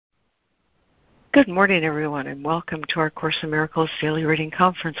Good morning, everyone, and welcome to our Course in Miracles Daily Reading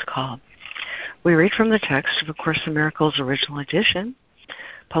Conference Call. We read from the text of A Course in Miracles Original Edition,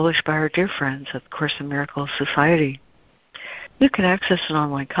 published by our dear friends at the Course in Miracles Society. You can access an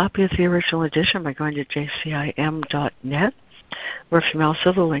online copy of the original edition by going to jcim.net, or if you mouse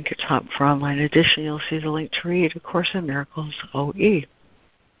over the link at the top for online edition, you'll see the link to read A Course in Miracles OE.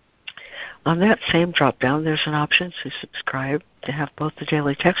 On that same drop-down, there's an option to subscribe to have both the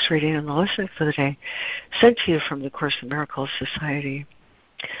daily text reading and the lesson for the day sent to you from the Course in Miracles Society.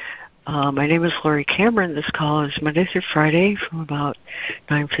 My name is Lori Cameron. This call is Monday through Friday from about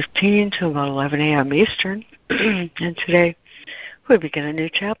 9:15 to about 11 a.m. Eastern. And today we begin a new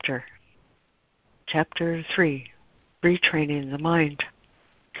chapter. Chapter 3, Retraining the Mind.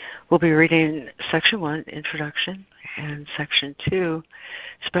 We'll be reading Section 1, Introduction, and Section 2,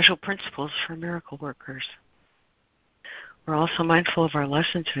 Special Principles for Miracle Workers. We're also mindful of our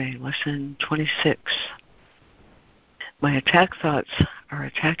lesson today, Lesson 26. My attack thoughts are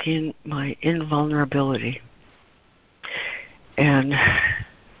attacking my invulnerability. And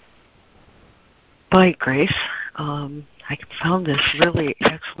by grace, I found this really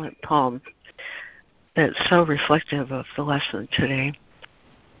excellent poem that's so reflective of the lesson today.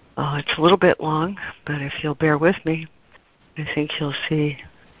 It's a little bit long, but if you'll bear with me, I think you'll see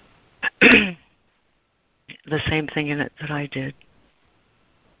the same thing in it that I did.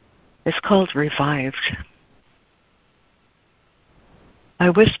 It's called Revived. I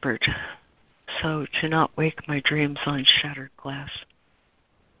whispered, so to not wake my dreams on shattered glass.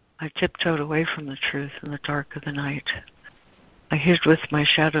 I tiptoed away from the truth in the dark of the night. I hid with my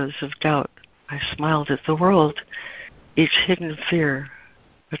shadows of doubt. I smiled at the world, each hidden fear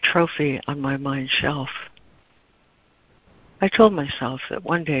a trophy on my mind shelf. I told myself that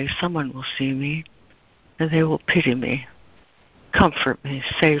one day someone will see me and they will pity me, comfort me,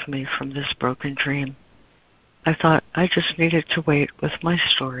 save me from this broken dream. I thought I just needed to wait with my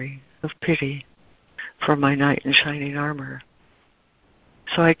story of pity for my knight in shining armor.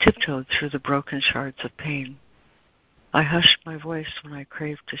 So I tiptoed through the broken shards of pain. I hushed my voice when I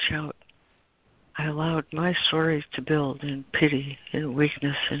craved to shout. I allowed my stories to build in pity, in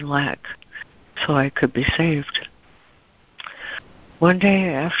weakness, in lack, so I could be saved. One day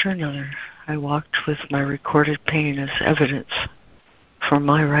after another, I walked with my recorded pain as evidence for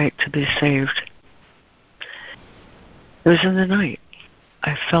my right to be saved. It was in the night.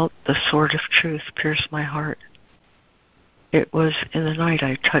 I felt the sword of truth pierce my heart. It was in the night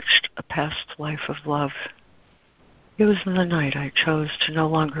I touched a past life of love. It was in the night I chose to no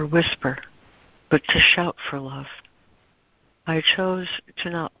longer whisper, but to shout for love. I chose to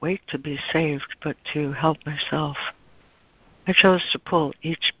not wait to be saved, but to help myself. I chose to pull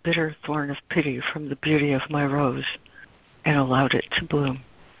each bitter thorn of pity from the beauty of my rose and allowed it to bloom.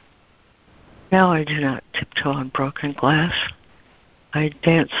 Now I do not tiptoe on broken glass. I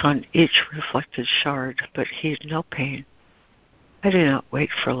dance on each reflected shard, but heed no pain. I do not wait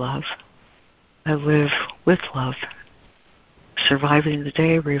for love. I live with love, surviving the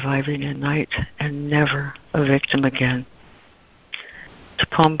day, reviving at night, and never a victim again. It's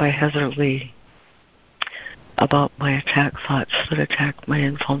a poem by Heather Lee about my attack thoughts that attack my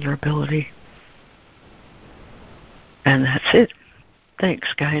invulnerability. And that's it. Thanks,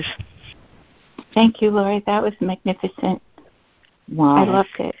 guys. Thank you, Lori. That was magnificent. Wow. I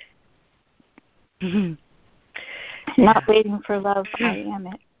loved it. Mm-hmm. Not waiting for love, I am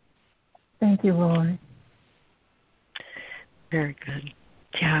it. Thank you, Lori. Very good.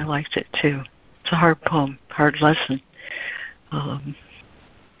 Yeah, I liked it too. It's a hard poem, hard lesson,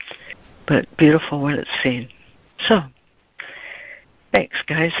 but beautiful when it's seen. So, thanks,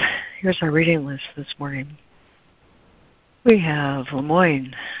 guys. Here's our reading list this morning. We have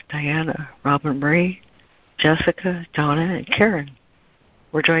Lemoyne, Diana, Robin Marie, Jessica, Donna, and Karen.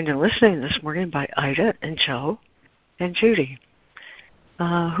 We're joined in listening this morning by Ida and Joe and Judy.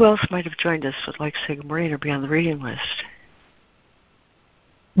 Who else might have joined us would like to say good morning or be on the reading list?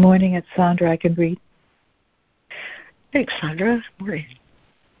 Morning, it's Sandra. I can read. Thanks, Sandra. Morning.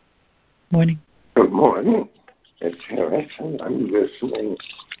 Morning. Good morning. It's Harrison. I'm listening.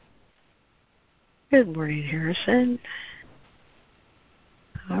 Good morning, Harrison.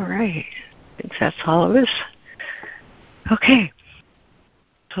 All right. I think that's all of us. Okay.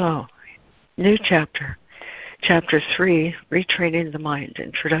 So, new chapter. Chapter 3, Retraining the Mind,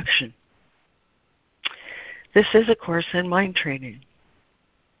 Introduction. This is a course in mind training.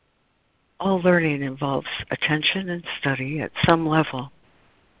 All learning involves attention and study at some level.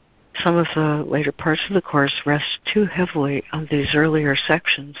 Some of the later parts of the course rest too heavily on these earlier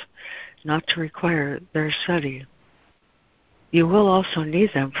sections not to require their study. You will also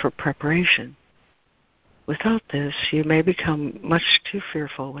need them for preparation, Without this, you may become much too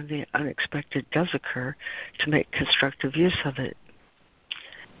fearful when the unexpected does occur to make constructive use of it.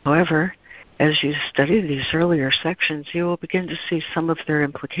 However, as you study these earlier sections, you will begin to see some of their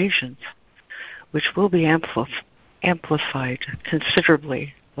implications, which will be amplified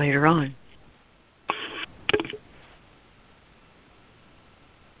considerably later on.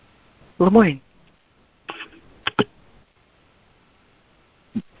 Lemoyne.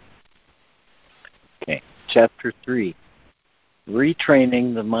 Okay, Chapter 3,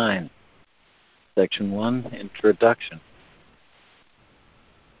 Retraining the Mind. Section 1, Introduction.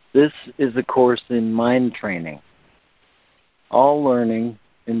 This is a course in mind training. All learning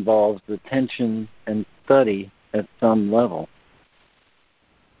involves attention and study at some level.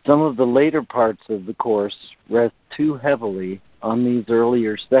 Some of the later parts of the course rest too heavily on these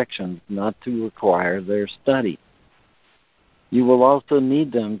earlier sections not to require their study. You will also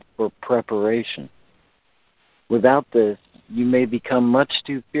need them for preparation. Without this, you may become much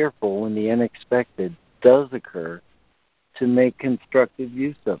too fearful when the unexpected does occur to make constructive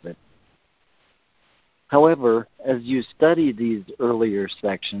use of it. However, as you study these earlier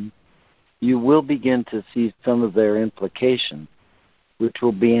sections, you will begin to see some of their implications, which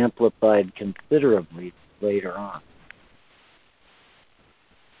will be amplified considerably later on.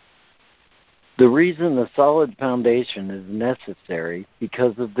 The reason a solid foundation is necessary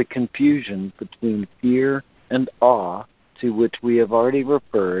because of the confusion between fear and awe to which we have already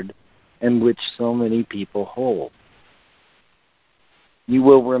referred and which so many people hold. You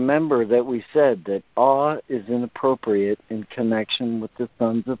will remember that we said that awe is inappropriate in connection with the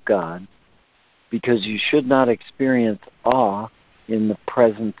sons of God because you should not experience awe in the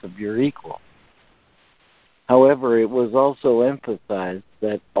presence of your equal. However, it was also emphasized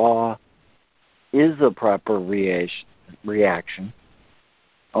that awe is a proper reaction.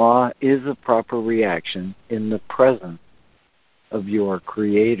 Awe is a proper reaction in the presence of your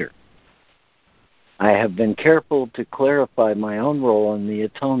Creator. I have been careful to clarify my own role in the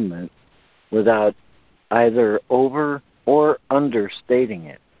atonement without either over or understating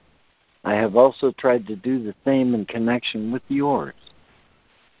it. I have also tried to do the same in connection with yours.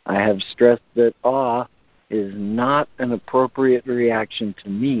 I have stressed that awe is not an appropriate reaction to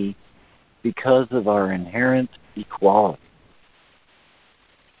me because of our inherent equality.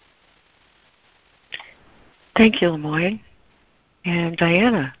 Thank you, Lemoyne. And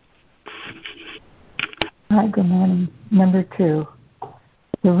Diana. Hi, good morning. Number 2.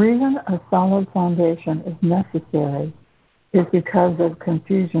 The reason a solid foundation is necessary is because of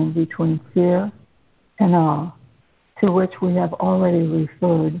confusion between fear and awe, to which we have already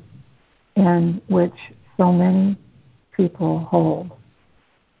referred and which so many people hold.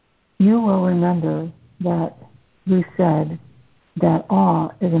 You will remember that we said that awe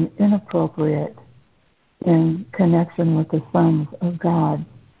is an inappropriate in connection with the sons of God,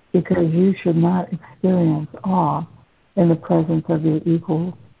 because you should not experience awe in the presence of your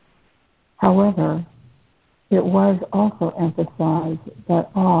equals. However, it was also emphasized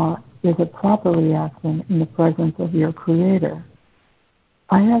that awe is a proper reaction in the presence of your Creator.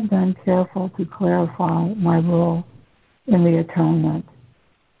 I have been careful to clarify my role in the atonement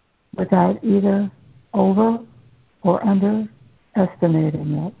without either over or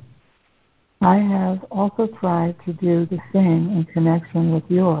underestimating it. I have also tried to do the same in connection with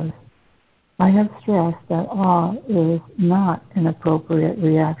yours. I have stressed that awe is not an appropriate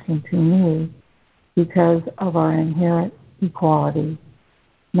reaction to me because of our inherent equality.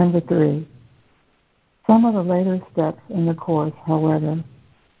 Number 3, some of the later steps in the course, however,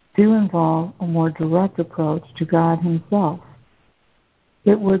 do involve a more direct approach to God Himself.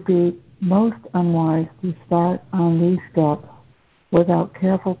 It would be most unwise to start on these steps without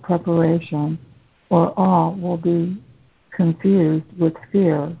careful preparation, or all will be confused with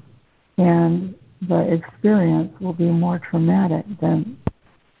fear, and the experience will be more traumatic than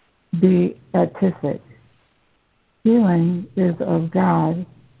beatific. Healing is of God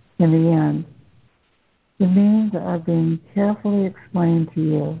in the end. The means are being carefully explained to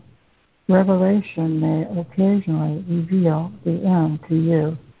you. Revelation may occasionally reveal the end to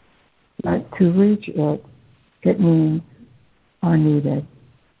you, but to reach it, it means are needed.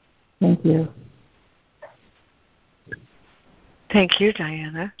 Thank you. Thank you,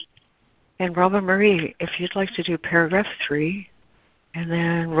 Diana. And Robin Marie, if you'd like to do paragraph 3 and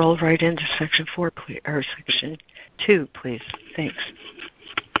then roll right into section 4, please, or section 2, please. Thanks.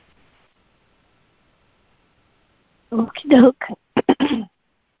 Okie doke.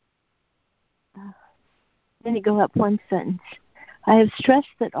 Then you go up one sentence. I have stressed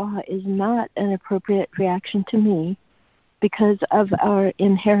that awe is not an appropriate reaction to me because of our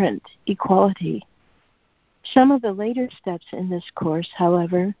inherent equality. Some of the later steps in this course,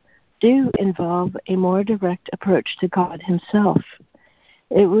 however, do involve a more direct approach to God Himself.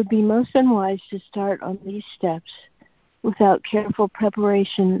 It would be most unwise to start on these steps without careful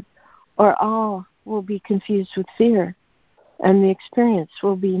preparation, or all will be confused with fear, and the experience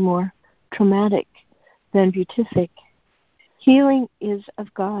will be more traumatic than beatific. Healing is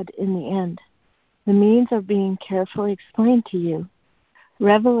of God in the end. The means are being carefully explained to you.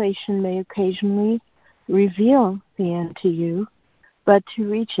 Revelation may occasionally reveal the end to you, but to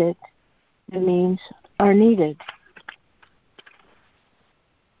reach it, the means are needed.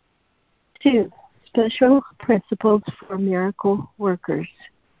 2. Special principles for miracle workers.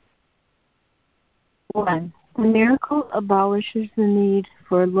 1. The miracle abolishes the need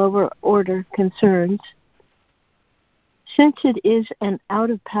for lower order concerns. Since it is an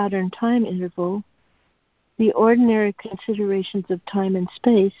out-of-pattern time interval, the ordinary considerations of time and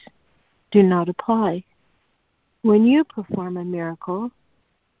space do not apply. When you perform a miracle,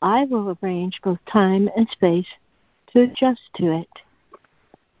 I will arrange both time and space to adjust to it.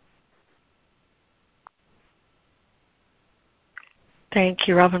 Thank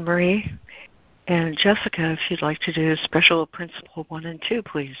you, Robin Marie. And Jessica, if you'd like to do special principle 1 and 2,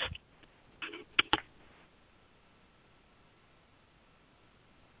 please.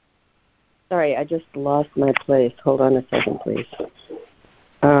 Sorry, I just lost my place. Hold on a second, please.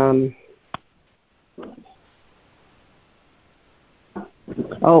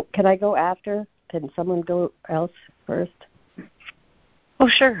 Can I go after? Can someone go else first? Oh,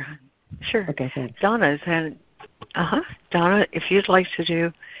 sure. Sure. Okay, thanks. Donna's had, Donna, if you'd like to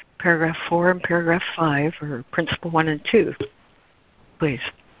do paragraph 4 and paragraph 5, or principle 1 and 2, please.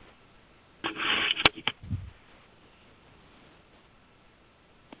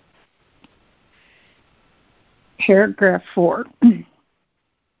 Paragraph 4.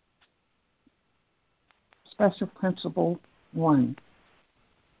 Special Principle 1.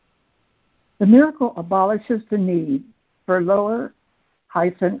 The miracle abolishes the need for lower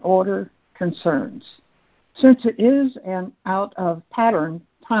order concerns, since it is an out-of-pattern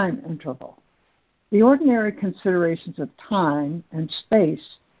time interval. The ordinary considerations of time and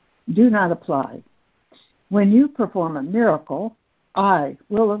space do not apply. When you perform a miracle, I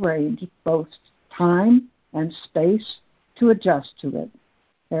will arrange both time and space to adjust to it.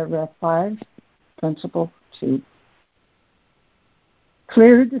 Paragraph 5, Principle 2.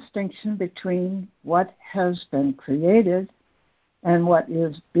 Clear distinction between what has been created and what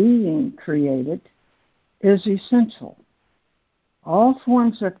is being created is essential. All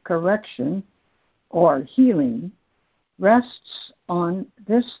forms of correction or healing rests on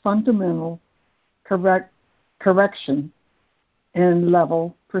this fundamental correction in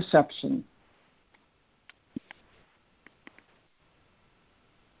level perception.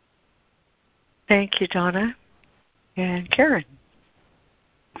 Thank you, Donna. And Karen.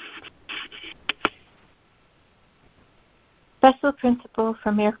 Special principle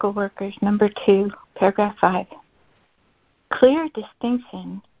for miracle workers, number 2, paragraph 5. Clear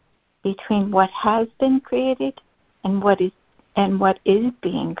distinction between what has been created and what is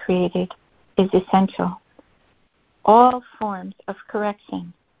being created is essential. All forms of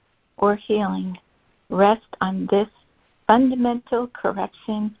correction or healing rest on this fundamental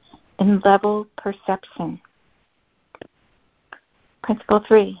correction in level perception. Principle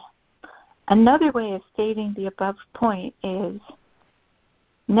 3. Another way of stating the above point is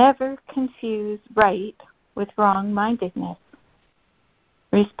never confuse right with wrong-mindedness.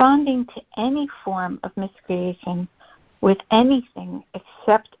 Responding to any form of miscreation with anything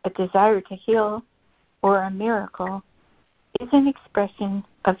except a desire to heal or a miracle is an expression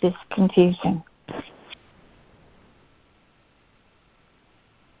of this confusion.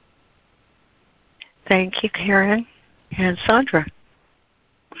 Thank you, Karen. And Sandra.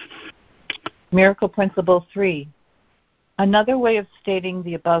 Miracle Principle 3. Another way of stating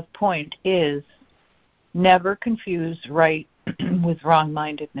the above point is never confuse right with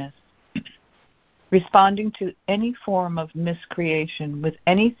wrong-mindedness. Responding to any form of miscreation with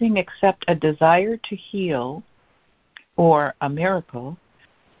anything except a desire to heal or a miracle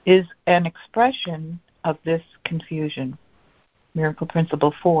is an expression of this confusion. Miracle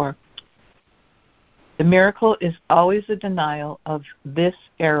Principle 4. The miracle is always a denial of this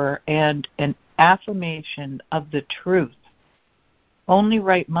error and an affirmation of the truth. Only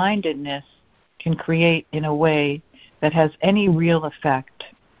right-mindedness can create in a way that has any real effect.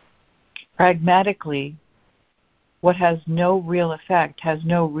 Pragmatically, what has no real effect has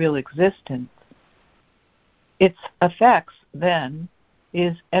no real existence. Its effects, then,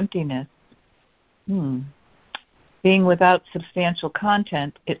 is emptiness. Being without substantial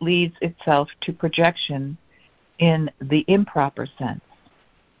content, it leads itself to projection in the improper sense.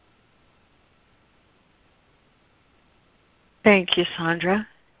 Thank you, Sandra.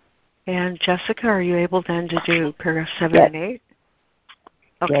 And Jessica, are you able then to do paragraph 7 Yes. and 8?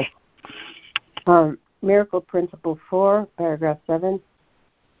 Okay. Yes. Miracle Principle 4, paragraph 7.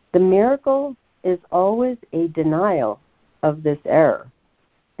 The miracle is always a denial of this error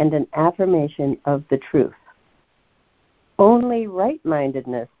and an affirmation of the truth. Only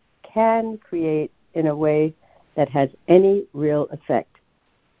right-mindedness can create in a way that has any real effect.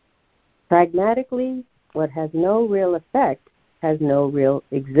 Pragmatically, what has no real effect has no real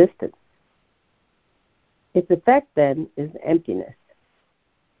existence. Its effect, then, is emptiness.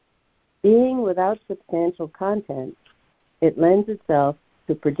 Being without substantial content, it lends itself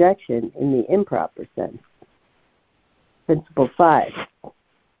to projection in the improper sense. Principle 5.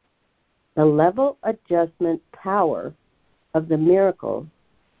 The level adjustment power of the miracle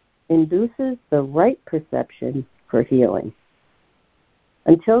induces the right perception for healing.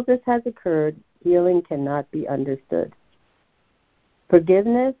 Until this has occurred, healing cannot be understood.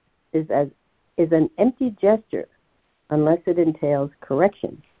 Forgiveness is an empty gesture unless it entails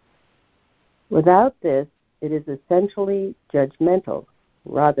correction. Without this, it is essentially judgmental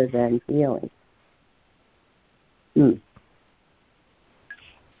rather than healing.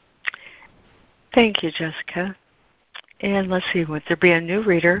 Thank you, Jessica. And let's see, would there be a new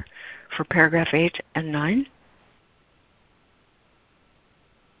reader for paragraph 8 and 9?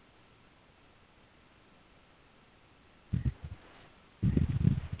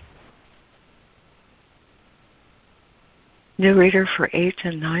 New reader for 8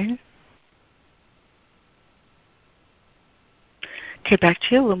 and 9? Okay, back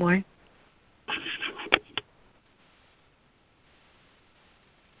to you, Lemoyne.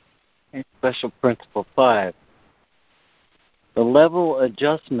 Special Principle 5. The level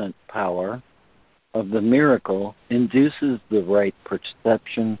adjustment power of the miracle induces the right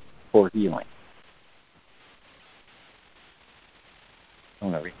perception for healing. I'm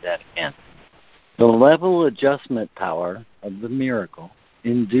going to read that again. The level adjustment power of the miracle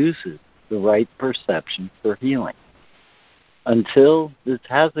induces the right perception for healing. Until this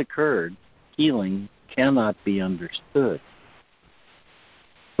has occurred, healing cannot be understood.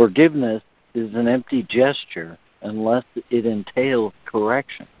 Forgiveness is an empty gesture unless it entails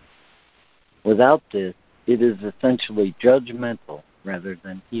correction. Without this, it is essentially judgmental rather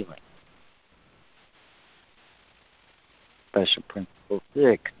than healing. Special Principle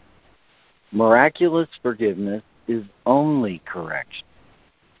 6. Miraculous forgiveness is only correction.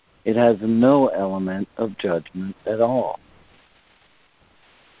 It has no element of judgment at all.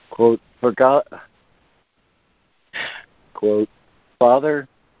 Quote, quote, Father,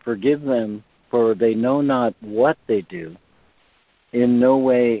 forgive them, for they know not what they do. In no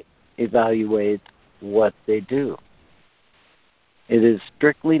way evaluate what they do. It is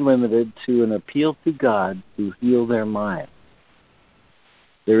strictly limited to an appeal to God to heal their mind.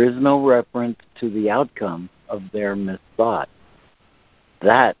 There is no reference to the outcome of their misthought.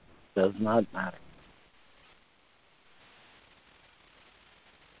 That does not matter.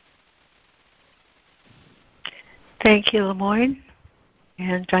 Thank you, Lemoyne.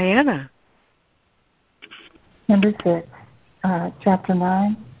 And Diana. Number 6, chapter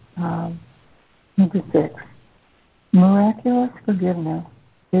 9, number 6. Miraculous forgiveness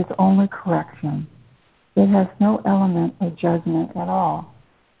is only correction. It has no element of judgment at all.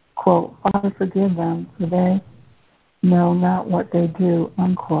 Quote, Father, forgive them, for they know not what they do,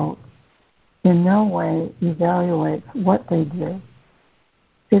 unquote. In no way evaluates what they do.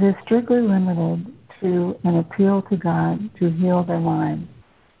 It is strictly limited to an appeal to God to heal their mind.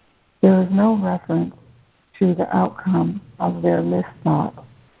 There is no reference to the outcome of their misthought.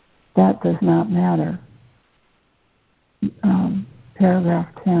 That does not matter. Paragraph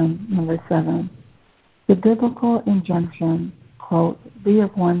 10, number 7. The biblical injunction, quote, be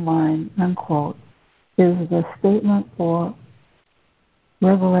of one mind, unquote, is the statement for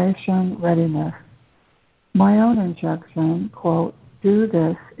revelation readiness. My own injunction, quote, do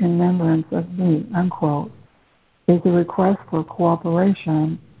this in remembrance of me, unquote, is a request for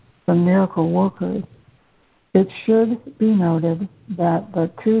cooperation from miracle workers. It should be noted that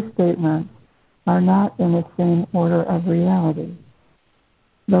the two statements are not in the same order of reality.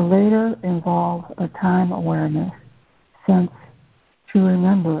 The later involves a time awareness, since to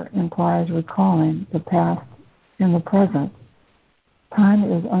remember implies recalling the past and the present. Time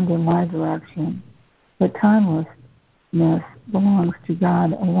is under my direction, but timelessness belongs to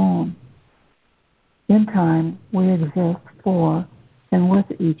God alone. In time, we exist for and with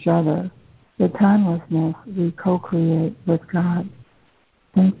each other. The timelessness we co-create with God.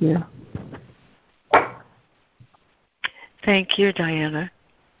 Thank you. Thank you, Diana.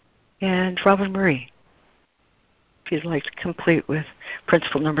 And Robin Marie, if you'd like to complete with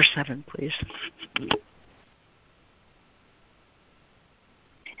principle number 7, please.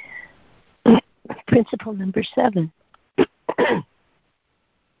 Principle number 7.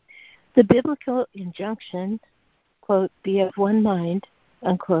 The biblical injunction, quote, be of one mind,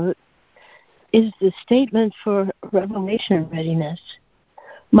 unquote, is the statement for revelation readiness.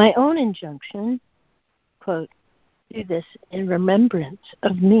 My own injunction, quote, do this in remembrance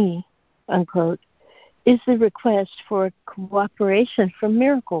of me, unquote, is the request for cooperation from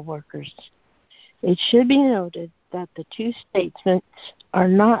miracle workers. It should be noted that the two statements are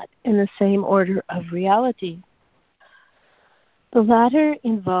not in the same order of reality. The latter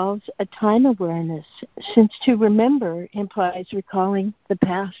involves a time awareness, since to remember implies recalling the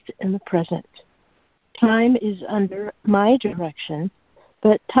past and the present. Time is under my direction,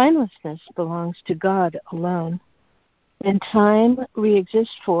 but timelessness belongs to God alone. In time, we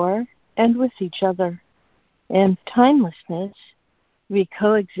exist for and with each other. In timelessness, we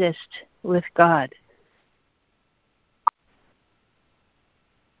coexist with God.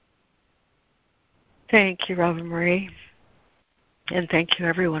 Thank you, Robin Marie. And thank you,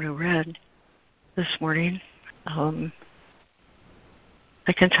 everyone who read this morning. I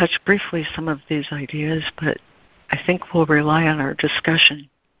can touch briefly some of these ideas, but I think we'll rely on our discussion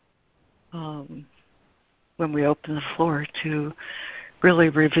when we open the floor to really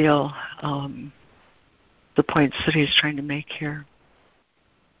reveal the points that he's trying to make here.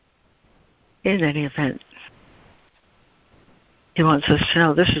 In any event, he wants us to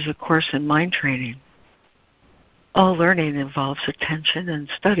know this is a course in mind training. All learning involves attention and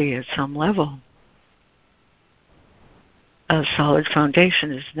study at some level. A solid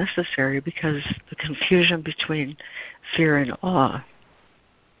foundation is necessary because the confusion between fear and awe.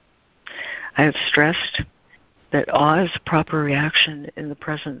 I have stressed that awe is a proper reaction in the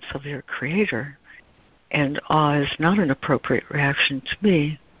presence of your Creator, and awe is not an appropriate reaction to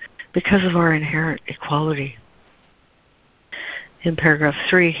me because of our inherent equality. In paragraph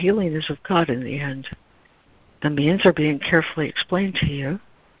 3, healing is of God in the end. The means are being carefully explained to you.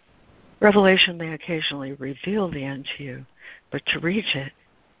 Revelation may occasionally reveal the end to you, but to reach it,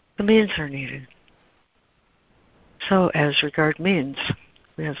 the means are needed. So, as regard means,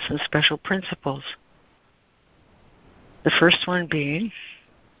 we have some special principles. The first one being,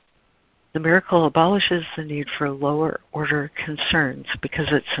 the miracle abolishes the need for lower order concerns. Because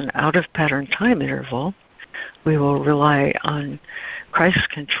it's an out-of-pattern time interval, we will rely on Christ's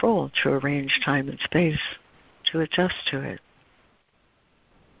control to arrange time and space to adjust to it.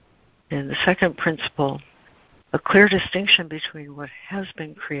 And the second principle, a clear distinction between what has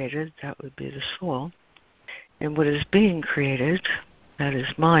been created, that would be the soul, and what is being created, that is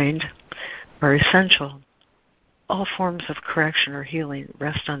mind, are essential. All forms of correction or healing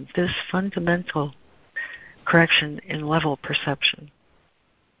rest on this fundamental correction in level perception.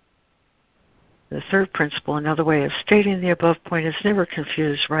 The third principle, another way of stating the above point, is never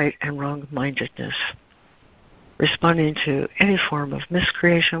confuse right and wrong-mindedness. Responding to any form of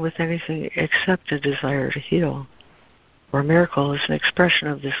miscreation with anything except a desire to heal or miracle is an expression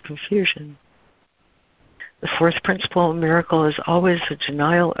of this confusion. The fourth principle of miracle is always a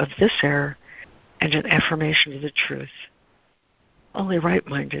denial of this error and an affirmation of the truth. Only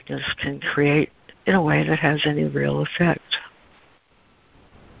right-mindedness can create in a way that has any real effect.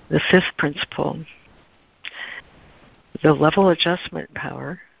 The fifth principle, the level adjustment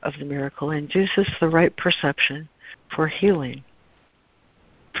power of the miracle induces the right perception for healing.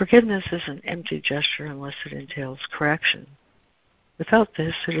 Forgiveness is an empty gesture unless it entails correction. Without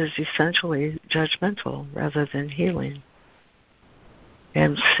this, it is essentially judgmental rather than healing.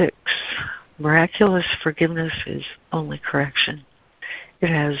 And 6, miraculous forgiveness is only correction. It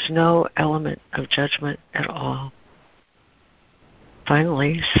has no element of judgment at all.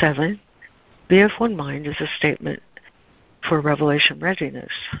 Finally, 7, be of one mind is a statement for revelation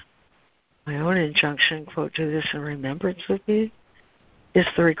readiness. My own injunction, quote, do this in remembrance of me, is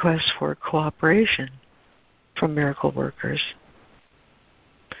the request for cooperation from miracle workers.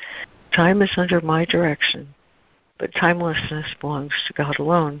 Time is under my direction, but timelessness belongs to God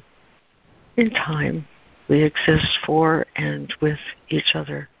alone. In time, we exist for and with each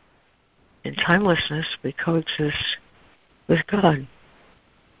other. In timelessness, we coexist with God.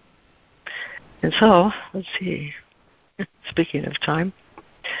 And so, let's see, speaking of time,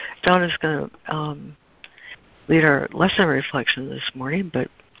 Donna's going to lead our lesson reflection this morning, but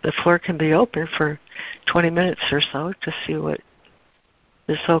the floor can be open for 20 minutes or so to see what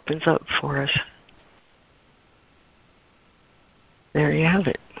this opens up for us. There you have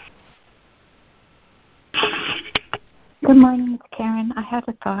it. Good morning. Karen, I had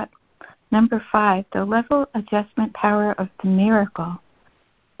a thought. Number 5, the level adjustment power of the miracle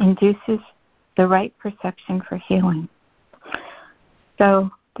induces the right perception for healing. So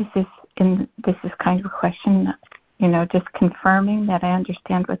this is kind of a question, just confirming that I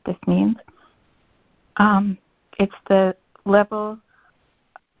understand what this means. It's the level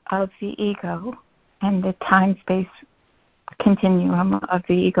of the ego and the time-space continuum of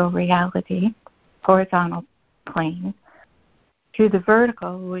the ego reality, horizontal plane, to the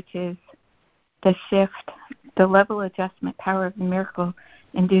vertical, which is the shift. The level adjustment power of the miracle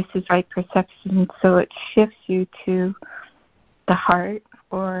induces right perception, so it shifts you to the heart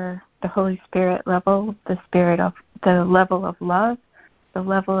or the Holy Spirit level, the level of love, the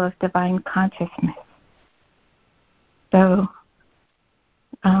level of divine consciousness. So,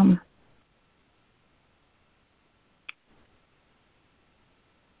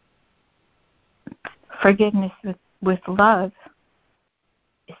 forgiveness with love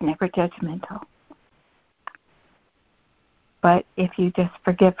is never judgmental. But if you just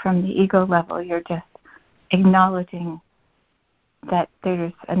forgive from the ego level, you're just acknowledging that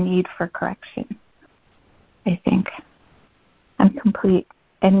there's a need for correction, I think. I'm complete.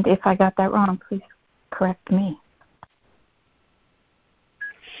 And if I got that wrong, please correct me.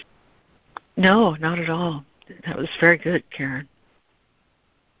 No, not at all. That was very good, Karen.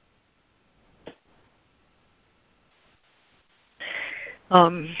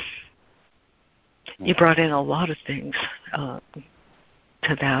 You brought in a lot of things to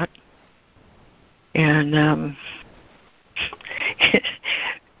that. And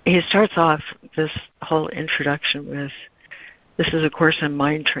he starts off this whole introduction with, this is a course in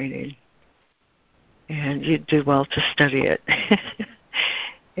mind training, and you do well to study it.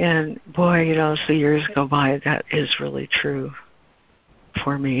 And boy, as the years go by, that is really true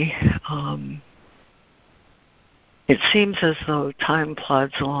for me. It seems as though time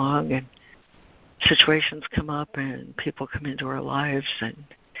plods along and situations come up and people come into our lives, and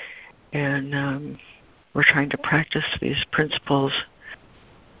we're trying to practice these principles.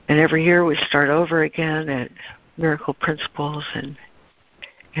 And every year we start over again at miracle principles, and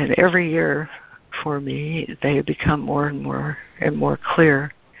every year for me they become more and more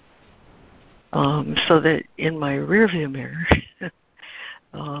clear. So that in my rearview mirror,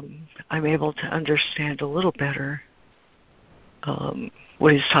 I'm able to understand a little better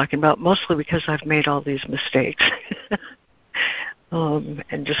what he's talking about, mostly because I've made all these mistakes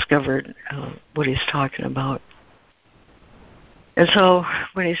and discovered what he's talking about. And so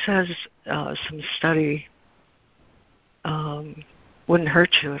when he says some study wouldn't hurt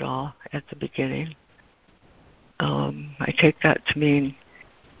you at all at the beginning, I take that to mean,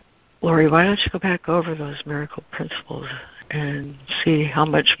 Lori, why don't you go back over those miracle principles and see how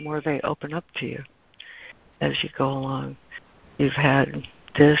much more they open up to you as you go along. You've had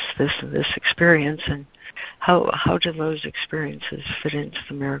this, and this experience, and how do those experiences fit into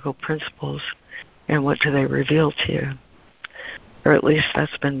the miracle principles, and what do they reveal to you? Or at least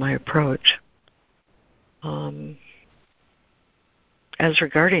that's been my approach. As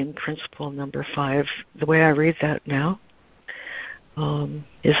regarding principle number 5, the way I read that now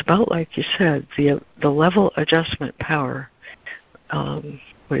is about, like you said, the level adjustment power.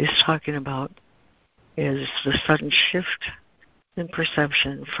 What he's talking about is the sudden shift in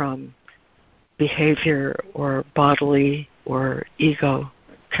perception from behavior or bodily or ego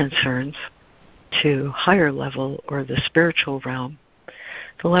concerns to higher level or the spiritual realm.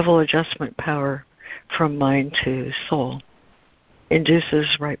 The level adjustment power from mind to soul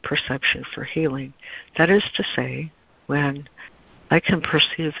induces right perception for healing. That is to say, when I can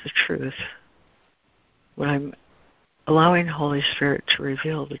perceive the truth, when I'm allowing Holy Spirit to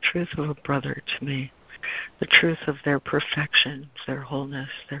reveal the truth of a brother to me, the truth of their perfection, their wholeness,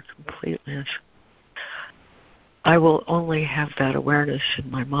 their completeness, I will only have that awareness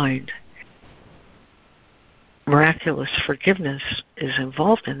in my mind. Miraculous forgiveness is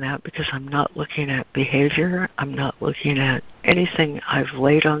involved in that because I'm not looking at behavior. I'm not looking at anything I've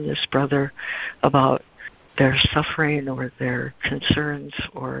laid on this brother about their suffering or their concerns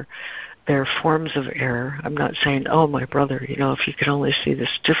or their forms of error. I'm not saying, oh, my brother, if you could only see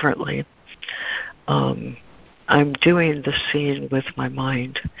this differently. I'm doing the seeing with my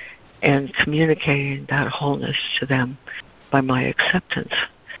mind and communicating that wholeness to them by my acceptance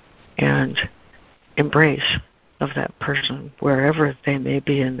and embrace of that person wherever they may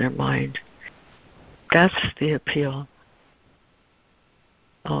be in their mind. That's the appeal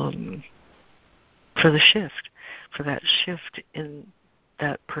for the shift, for that shift in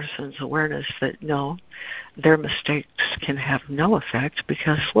that person's awareness that no, their mistakes can have no effect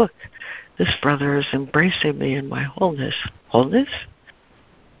because look, this brother is embracing me in my wholeness. Wholeness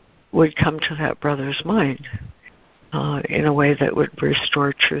would come to that brother's mind in a way that would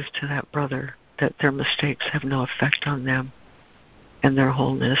restore truth to that brother, that their mistakes have no effect on them and their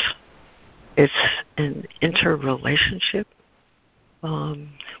wholeness. It's an interrelationship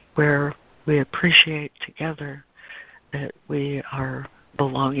where we appreciate together that we are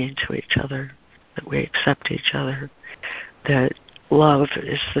belonging to each other, that we accept each other, that love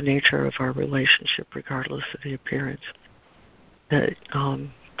is the nature of our relationship regardless of the appearance that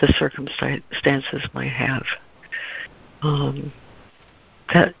the circumstances might have.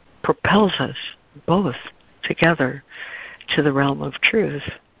 That propels us both together to the realm of truth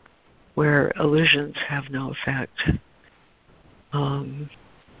where illusions have no effect. And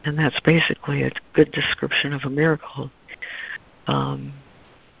that's basically a good description of a miracle. How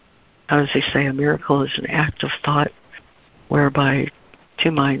does he say? A miracle is an act of thought whereby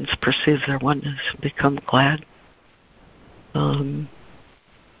two minds perceive their oneness and become glad. In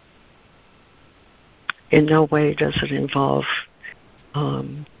no way does it involve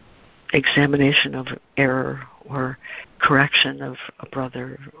examination of error or correction of a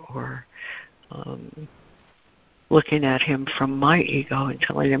brother or looking at him from my ego and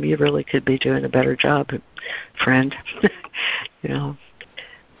telling him, you really could be doing a better job, friend. You know.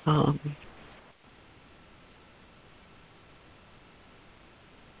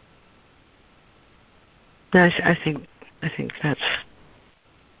 I think that's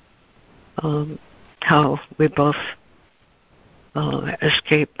how we both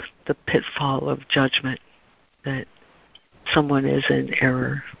escape the pitfall of judgment, that someone is in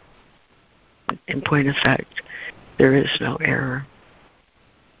error. In point of fact, there is no error.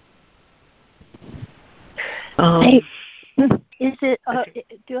 Is it?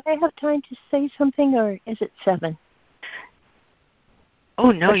 Do I have time to say something, or is it 7?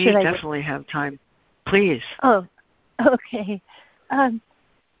 Oh no, you definitely have time. Please. Oh, okay.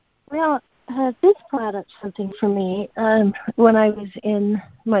 Well, this brought up something for me. When I was in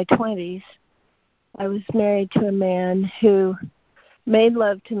my 20s, I was married to a man who made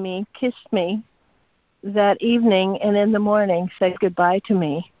love to me, kissed me that evening, and in the morning said goodbye to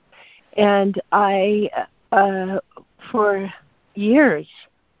me. And I, for years,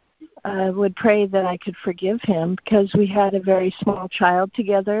 would pray that I could forgive him because we had a very small child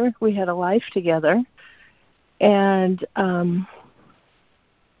together. We had a life together. And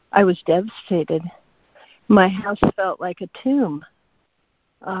I was devastated. My house felt like a tomb.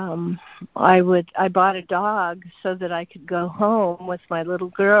 I bought a dog so that I could go home with my little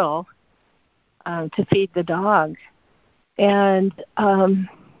girl to feed the dog. And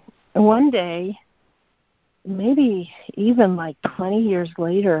one day, maybe even like 20 years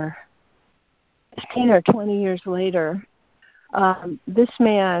later, 15 or 20 years later, this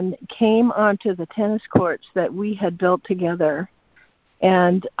man came onto the tennis courts that we had built together,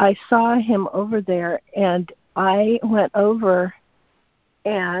 and I saw him over there, and I went over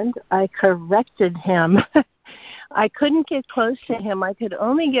and I corrected him. I couldn't get close to him. I could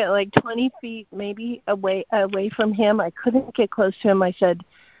only get like 20 feet maybe away from him. I couldn't get close to him. I said,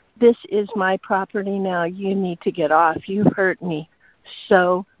 this is my property now. You need to get off. You hurt me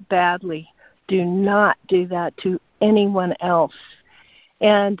so badly. Do not do that to anyone else.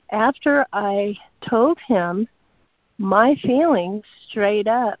 And after I told him my feelings straight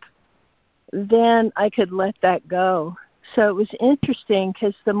up, then I could let that go. So it was interesting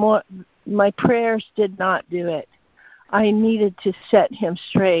because my prayers did not do it. I needed to set him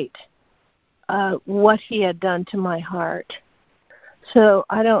straight what he had done to my heart. So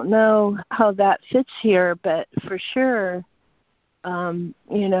I don't know how that fits here, but for sure,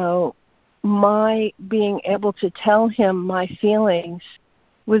 my being able to tell him my feelings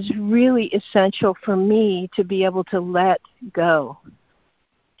was really essential for me to be able to let go.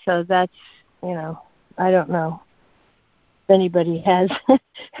 So that's, I don't know if anybody has.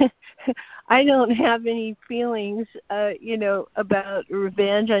 I don't have any feelings, about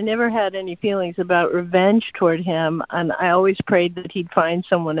revenge. I never had any feelings about revenge toward him, and I always prayed that he'd find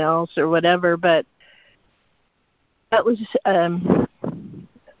someone else or whatever, but that was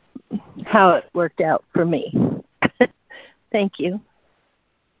how it worked out for me. Thank you.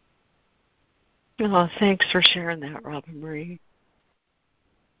 Oh, thanks for sharing that, Robin Marie.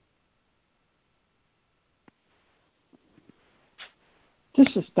 This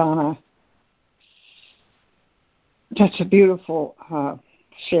is Donna. That's a beautiful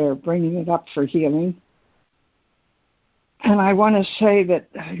share, bringing it up for healing. And I want to say that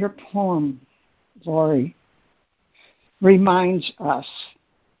your poem, Lori, reminds us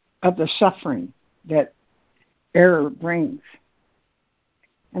of the suffering that error brings.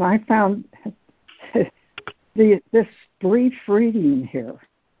 And I found this brief reading here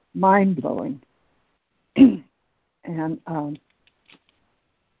mind-blowing.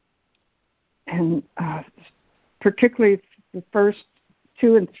 and particularly the first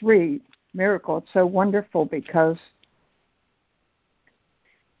 2 and 3 miracle. It's so wonderful because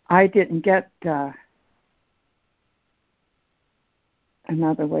I didn't get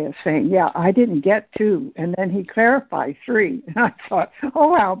another way of saying, I didn't get 2, and then he clarified 3, and I thought, oh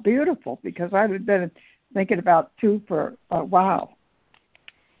wow, beautiful, because I had been thinking about 2 for a while.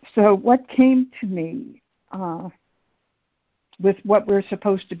 So what came to me with what we're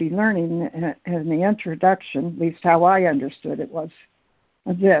supposed to be learning in the introduction, at least how I understood it, was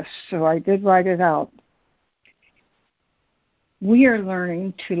this. So I did write it out. We are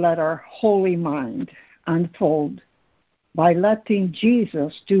learning to let our holy mind unfold by letting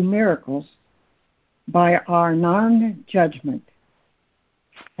Jesus do miracles by our non-judgment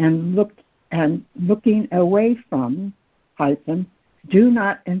and looking away from, do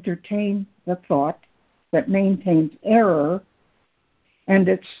not entertain the thought that maintains error and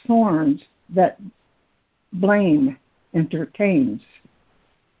its thorns that blame entertains.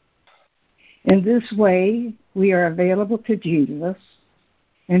 In this way, we are available to Jesus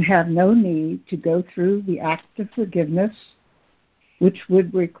and have no need to go through the act of forgiveness, which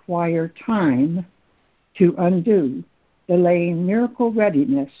would require time to undo, delaying miracle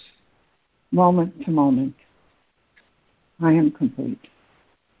readiness moment to moment. I am complete.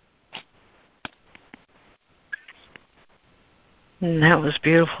 And that was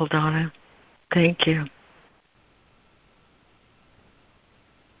beautiful, Donna. Thank you.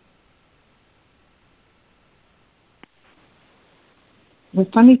 The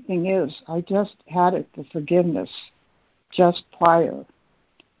funny thing is, I just had it, the forgiveness, just prior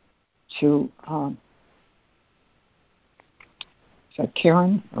to, is that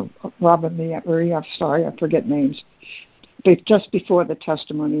Karen or Robin? I'm sorry, I forget names. But just before the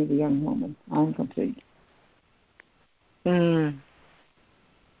testimony of the young woman. I'm complete. Thank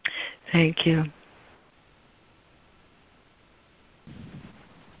you.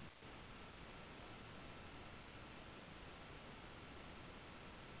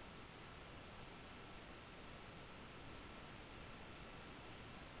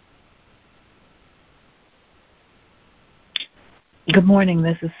 Good morning,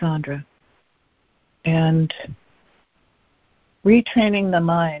 this is Sandra. And retraining the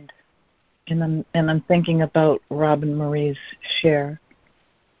mind, and I'm thinking about Robin Marie's share.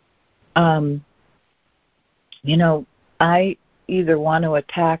 I either want to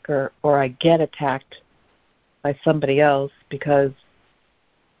attack or I get attacked by somebody else because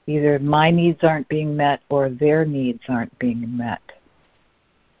either my needs aren't being met or their needs aren't being met.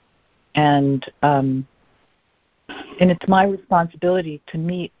 And it's my responsibility to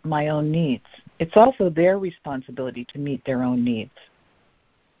meet my own needs. It's also their responsibility to meet their own needs.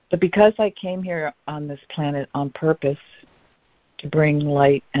 But because I came here on this planet on purpose to bring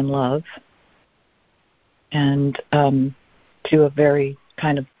light and love and to a very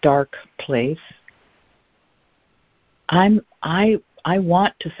kind of dark place, I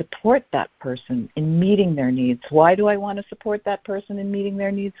want to support that person in meeting their needs. Why do I want to support that person in meeting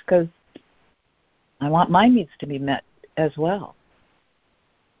their needs? Because I want my needs to be met as well.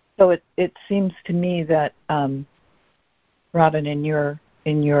 So it seems to me that, Robin, in your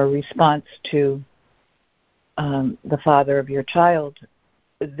response to the father of your child,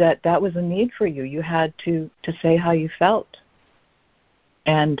 that was a need for you. You had to say how you felt,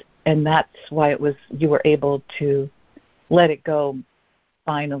 and that's why you were able to let it go.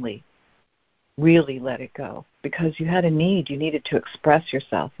 Finally, really let it go, because you had a need. You needed to express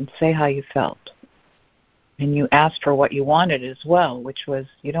yourself and say how you felt. And you asked for what you wanted as well, which was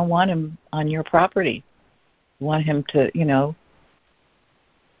you don't want him on your property. You want him to,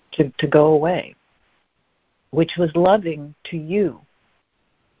 to go away, which was loving to you.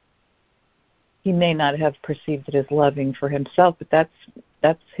 He may not have perceived it as loving for himself, but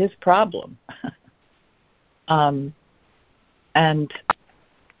that's his problem. And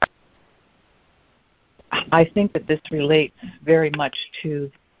I think that this relates very much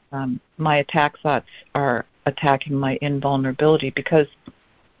to my attack thoughts are attacking my invulnerability, because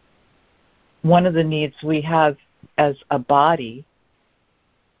one of the needs we have as a body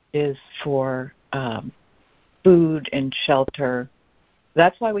is for food and shelter.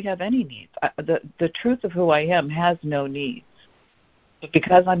 That's why we have any needs. The truth of who I am has no needs. But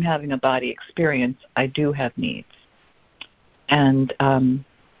because I'm having a body experience, I do have needs. And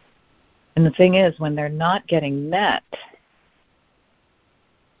And the thing is, when they're not getting met,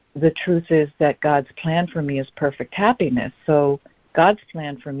 the truth is that God's plan for me is perfect happiness. So God's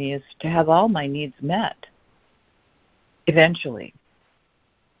plan for me is to have all my needs met eventually.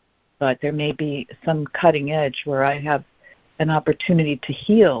 But there may be some cutting edge where I have an opportunity to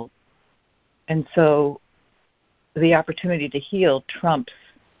heal. And so the opportunity to heal trumps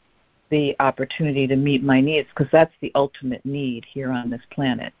the opportunity to meet my needs, because that's the ultimate need here on this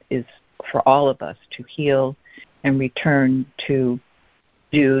planet, is for all of us to heal and return to,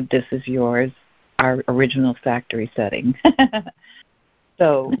 Jude, this is yours, our original factory setting.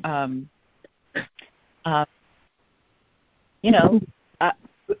 So, and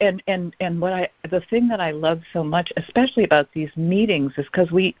the thing that I love so much, especially about these meetings, is because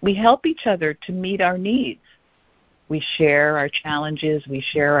we help each other to meet our needs. We share our challenges, we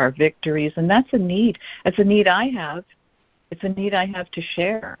share our victories, and that's a need. It's a need I have. It's a need I have to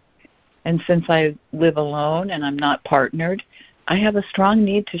share. And since I live alone and I'm not partnered, I have a strong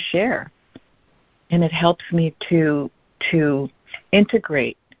need to share. And it helps me to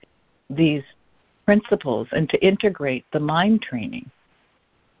integrate these principles and to integrate the mind training.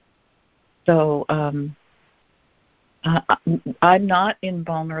 So I'm not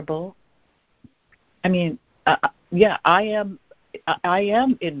invulnerable. I mean, I am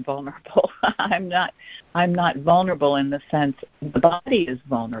invulnerable. I'm not vulnerable in the sense the body is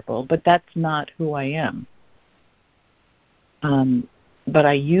vulnerable, but that's not who I am. But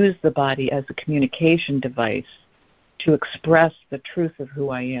I use the body as a communication device to express the truth of who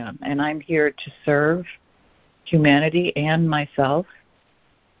I am. And I'm here to serve humanity and myself,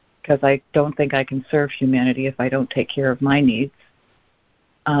 because I don't think I can serve humanity if I don't take care of my needs.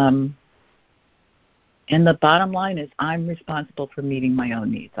 And the bottom line is I'm responsible for meeting my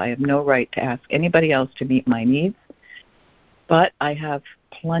own needs. I have no right to ask anybody else to meet my needs, but I have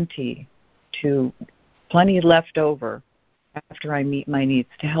plenty left over after I meet my needs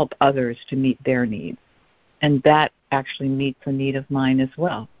to help others to meet their needs. And that actually meets a need of mine as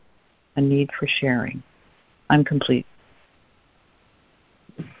well, a need for sharing. I'm complete.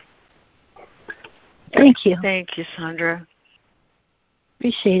 Thank you. Thank you, Sandra.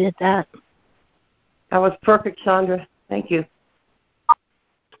 Appreciated that. That was perfect, Sandra. Thank you.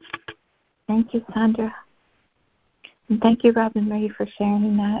 Thank you, Sandra. And thank you, Robin Marie, for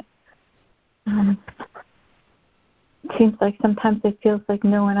sharing that. It seems like sometimes it feels like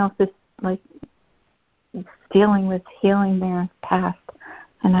no one else is like dealing with healing their past.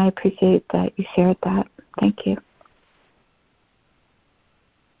 And I appreciate that you shared that. Thank you.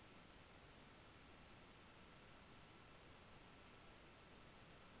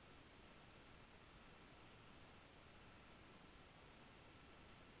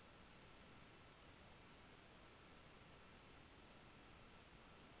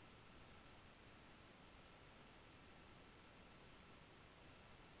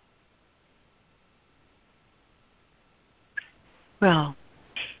 Well,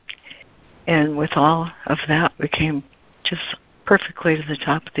 and with all of that, we came just perfectly to the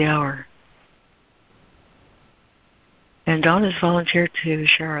top of the hour. And Dawn has volunteered to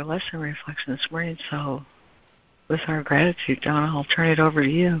share our lesson reflection this morning, so with our gratitude, Dawn, I'll turn it over to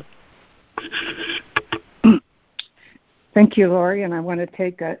you. Thank you, Lori, and I want to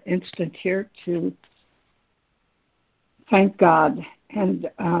take an instant here to thank God and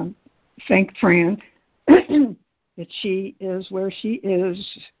thank Fran that she is where she is,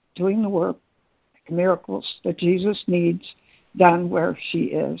 doing the work, the miracles that Jesus needs done where she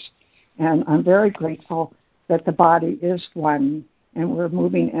is. And I'm very grateful that the body is one and we're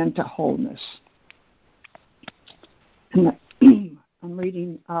moving into wholeness. And I'm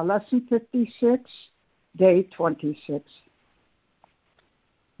reading Lesson 56, Day 26.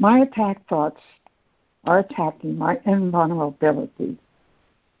 My attack thoughts are attacking my invulnerability.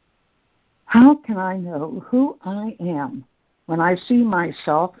 How can I know who I am when I see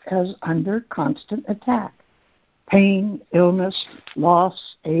myself as under constant attack? Pain, illness, loss,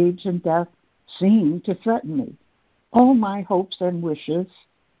 age, and death seem to threaten me. All my hopes and wishes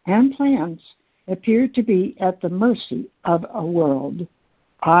and plans appear to be at the mercy of a world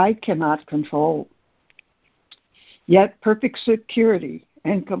I cannot control. Yet perfect security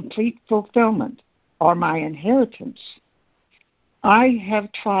and complete fulfillment are my inheritance. I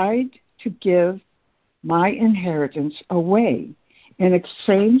have tried to give my inheritance away in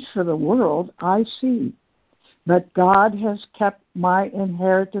exchange for the world I see, but God has kept my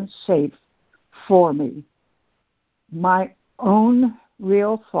inheritance safe for me. My own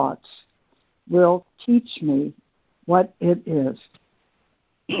real thoughts will teach me what it is.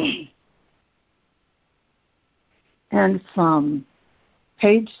 And from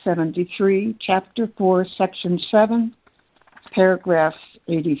page 73, chapter 4, section 7, paragraph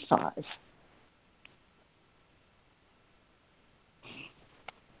 85.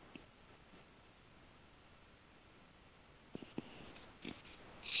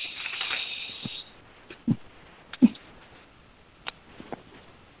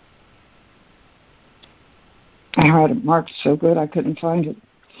 I had it marked so good I couldn't find it.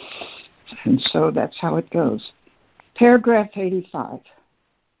 And so that's how it goes. Paragraph 85.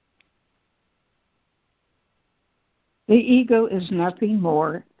 The ego is nothing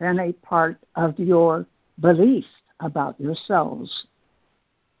more than a part of your belief about yourselves.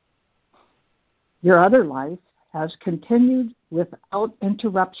 Your other life has continued without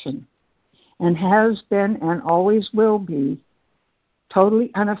interruption and has been and always will be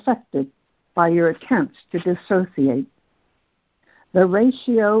totally unaffected by your attempts to dissociate. The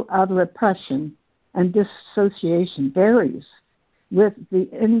ratio of repression and dissociation varies with the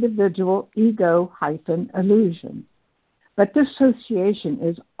individual ego-illusion. But dissociation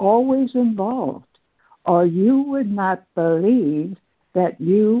is always involved, or you would not believe that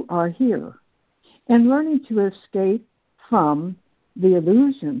you are here. In learning to escape from the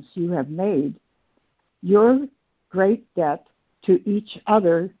illusions you have made, your great debt to each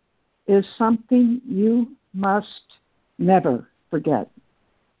other is something you must never forget.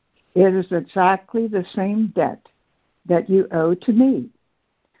 It is exactly the same debt that you owe to me.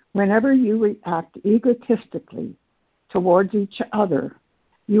 Whenever you react egotistically towards each other,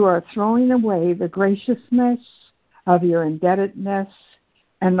 you are throwing away the graciousness of your indebtedness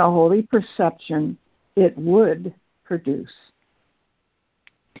and the holy perception it would produce.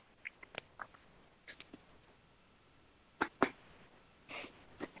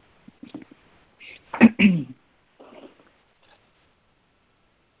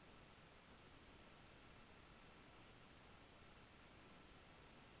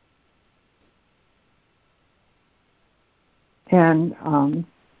 And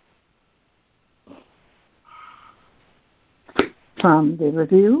from the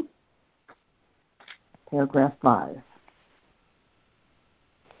review, paragraph 5.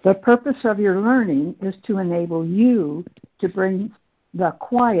 The purpose of your learning is to enable you to bring the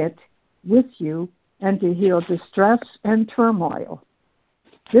quiet with you and to heal distress and turmoil.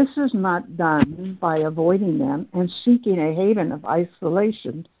 This is not done by avoiding them and seeking a haven of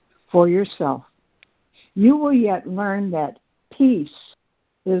isolation for yourself. You will yet learn that peace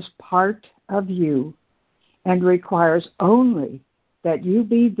is part of you and requires only that you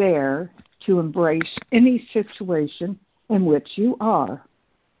be there to embrace any situation in which you are.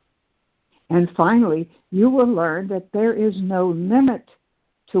 And finally, you will learn that there is no limit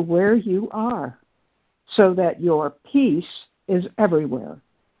to where you are, so that your peace is everywhere,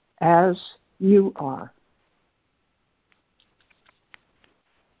 as you are.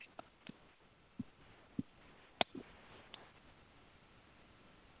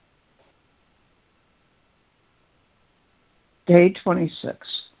 Day 26.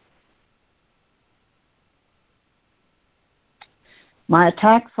 My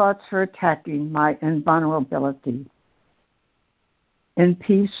attack thoughts are attacking my invulnerability. In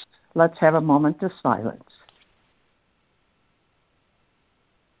peace, let's have a moment of silence.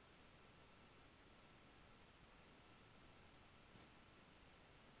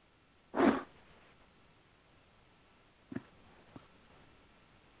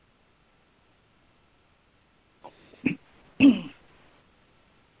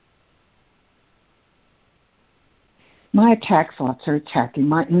 My attack thoughts are attacking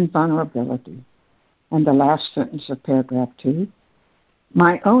my invulnerability. And the last sentence of paragraph 2.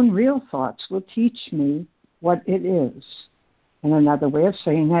 My own real thoughts will teach me what it is. And another way of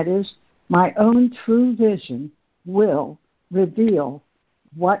saying that is, my own true vision will reveal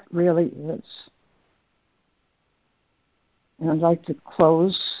what really is. And I'd like to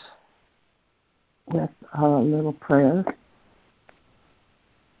close with a little prayer.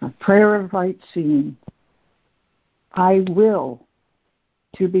 A prayer of right seeing. I will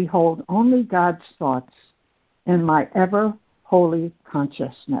to behold only God's thoughts in my ever holy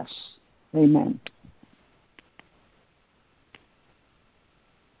consciousness. Amen.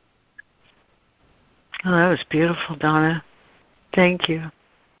 Oh, that was beautiful, Donna. Thank you.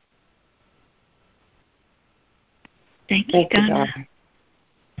 Thank you, Donna.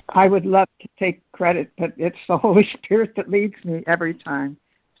 I would love to take credit, but it's the Holy Spirit that leads me every time.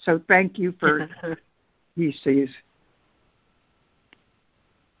 So thank you for PCs.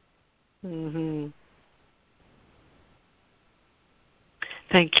 Mm-hmm.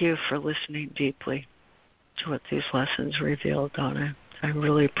 Thank you for listening deeply to what these lessons reveal, Donna. I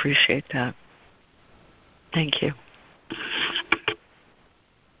really appreciate that. Thank you.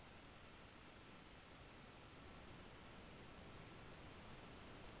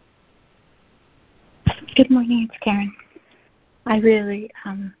 Good morning, it's Karen. I really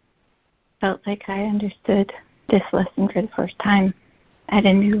felt like I understood this lesson for the first time at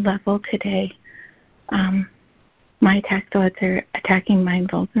a new level today. My attack thoughts are attacking my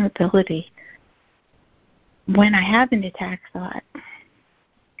vulnerability. When I have an attack thought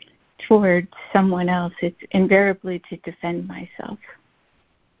towards someone else, it's invariably to defend myself.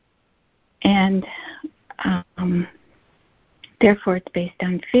 And therefore it's based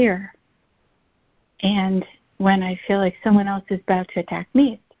on fear. And when I feel like someone else is about to attack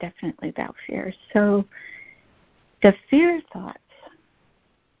me, it's definitely about fear. So the fear thoughts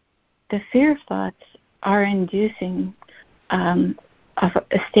are inducing a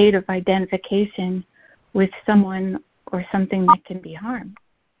state of identification with someone or something that can be harmed.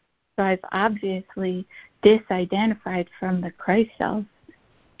 So I've obviously disidentified from the Christ self,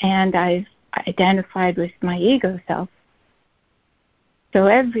 and I've identified with my ego self. So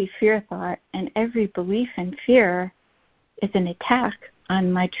every fear thought and every belief in fear is an attack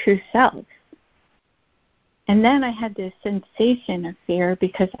on my true self. And then I had this sensation of fear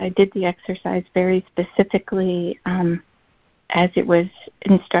because I did the exercise very specifically as it was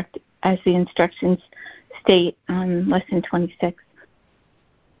as the instructions state on lesson 26.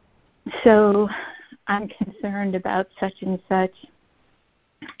 So I'm concerned about such and such,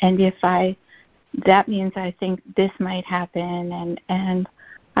 and that means I think this might happen, and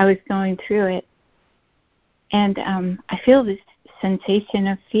I was going through it. And I feel this sensation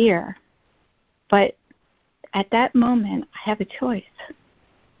of fear. But at that moment, I have a choice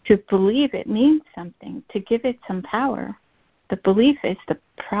to believe it means something, to give it some power. The belief is the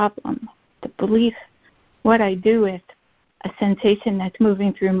problem. The belief, what I do with a sensation that's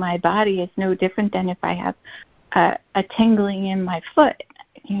moving through my body is no different than if I have a tingling in my foot,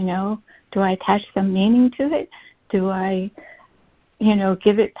 Do I attach some meaning to it? Do I,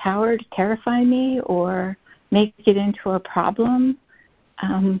 give it power to terrify me or make it into a problem?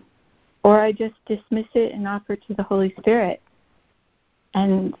 Or I just dismiss it and offer to the Holy Spirit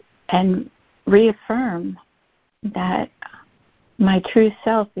and reaffirm that my true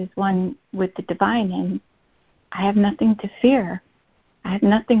self is one with the divine, and I have nothing to fear. I have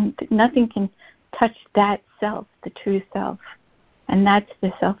nothing can touch that self, the true self. And that's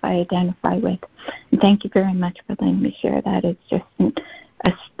the self I identify with. And thank you very much for letting me share that. It's just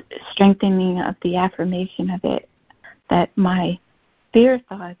a strengthening of the affirmation of it, that my fear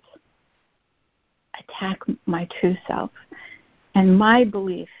thoughts attack my true self. And my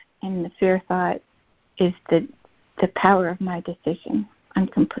belief in the fear thought is the power of my decision. I'm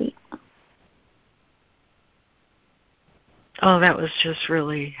complete. Oh, that was just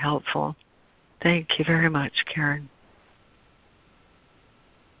really helpful. Thank you very much, Karen.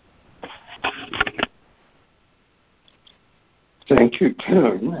 Thank you,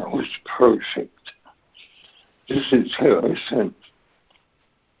 Karen. That was perfect. This is Harrison.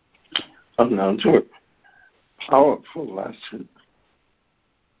 Another powerful lesson.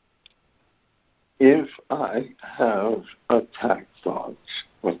 If I have attack thoughts,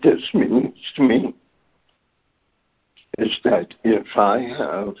 what this means to me is that if I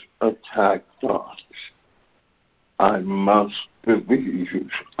have attack thoughts, I must believe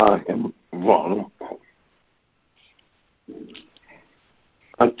I am vulnerable.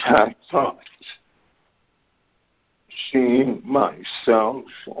 Attack thoughts, seeing myself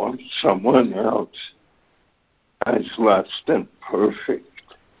or someone else as less than perfect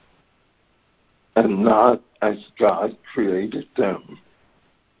and not as God created them,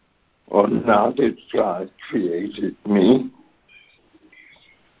 or not as God created me.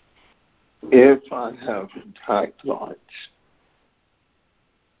 If I have attack thoughts,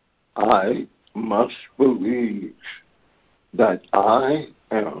 I must believe that I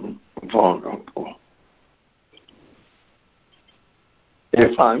am vulnerable.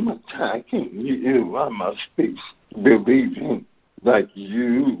 If I'm attacking you, I must be believing that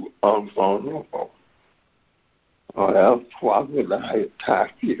you are vulnerable, or else why would I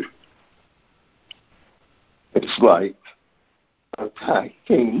attack you? It's like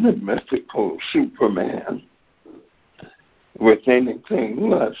attacking the mythical Superman with anything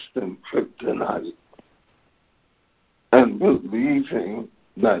less than kryptonite and believing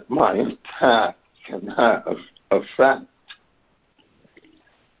that my attack can have effect.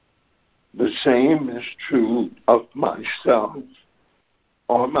 The same is true of myself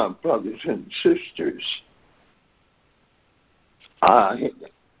or my brothers and sisters.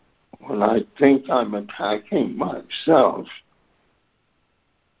 When I think I'm attacking myself,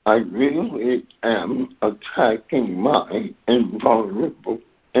 I really am attacking my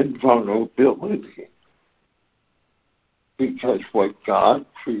invulnerability. Because what God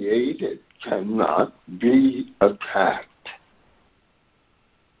created cannot be attacked.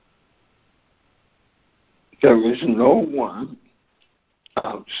 There is no one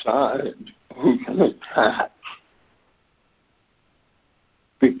outside who can attack,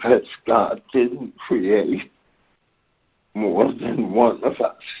 because God didn't create more than one of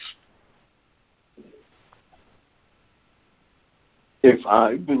us. If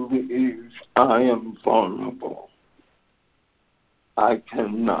I believe I am vulnerable, I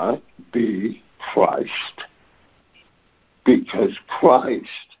cannot be Christ, because Christ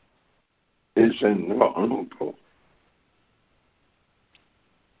is invulnerable.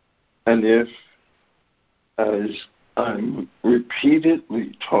 And if, as I'm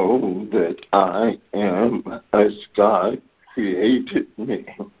repeatedly told, that I am as God created me,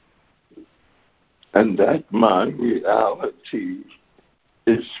 and that my reality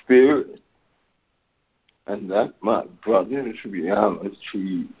is spirit, and that my brother's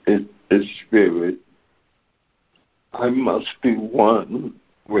reality is spirit, I must be one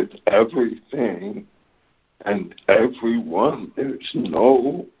with everything and everyone. There's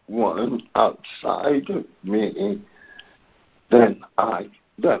no one outside of me that I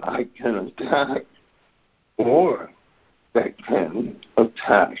can attack or that can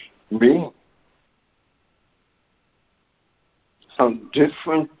attack me. How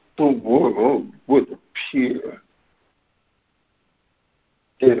different the world would appear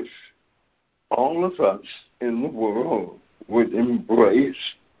if all of us in the world would embrace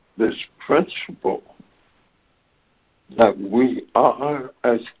this principle that we are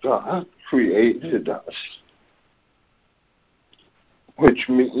as God created us, which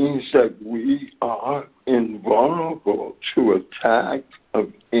means that we are invulnerable to attack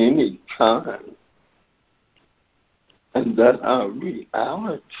of any kind, and that our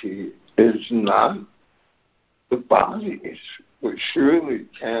reality is not the bodies, which surely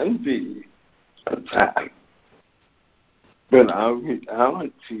can be attacked, but our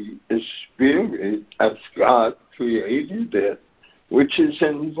reality is spirit as God created it, which is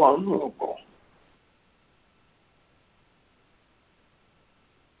invulnerable.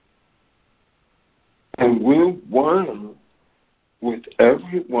 And we're one with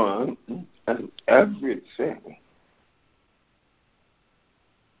everyone and everything.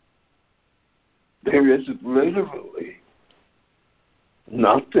 There is literally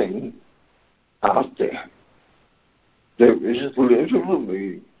nothing out there. There is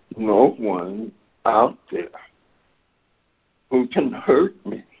literally no one out there who can hurt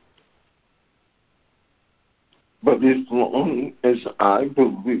me. But as long as I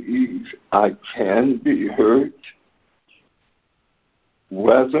believe I can be hurt,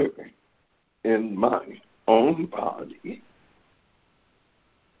 whether in my own body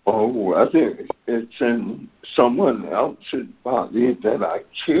or whether it's in someone else's body that I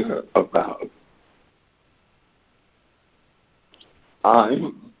care about,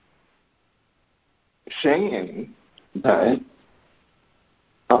 I'm saying that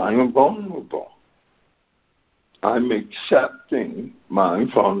I am vulnerable. I'm accepting my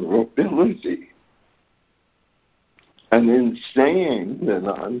vulnerability. And in saying that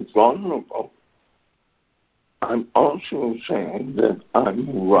I'm vulnerable, I'm also saying that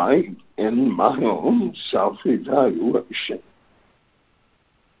I'm right in my own self-evaluation.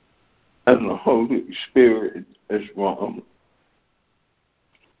 And the Holy Spirit is wrong.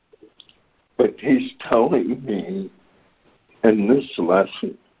 But He's telling me in this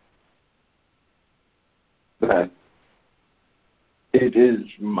lesson that it is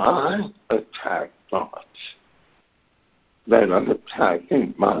my attack thoughts that are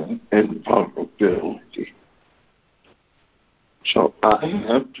attacking my invulnerability. So I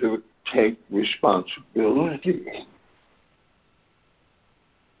have to take responsibility.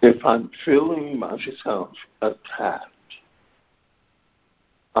 If I'm feeling myself attacked,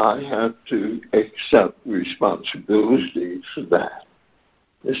 I have to accept responsibility for that.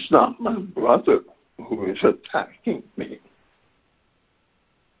 It's not my brother who is attacking me.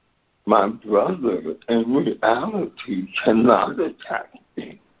 My brother in reality cannot attack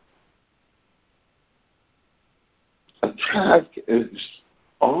me. Attack is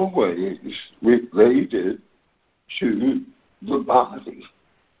always related to the body.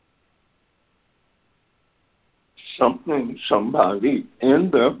 Something somebody in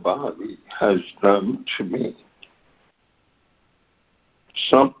their body has done to me.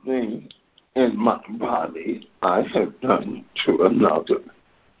 Something in my body I have done to another.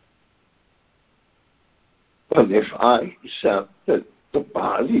 But if I accept that the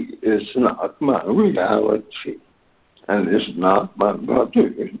body is not my reality and is not my brother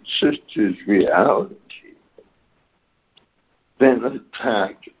and sister's reality, then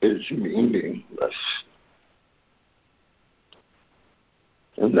attack is meaningless.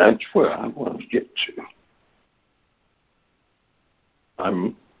 And that's where I want to get to.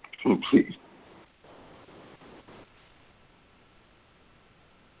 I'm complete.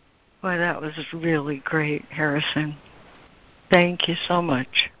 Boy, that was really great, Harrison. Thank you so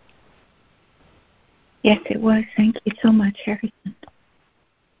much. Yes, it was. Thank you so much, Harrison.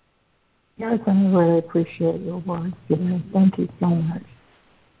 Harrison, I really appreciate your words today. Thank you so much.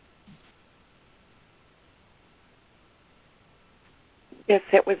 Yes,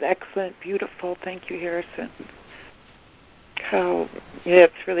 that was excellent, beautiful. Thank you, Harrison.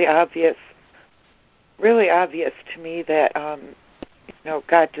 It's really obvious to me that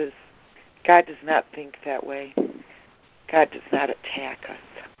God does not think that way. God does not attack us,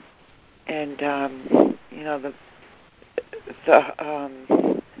 and the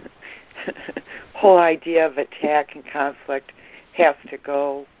whole idea of attack and conflict has to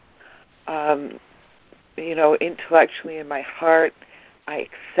go. Intellectually in my heart, I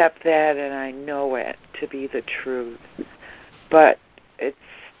accept that and I know it to be the truth. But it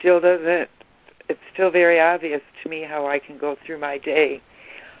still doesn't. It's still very obvious to me how I can go through my day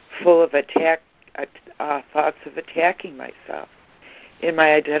full of thoughts of attacking myself in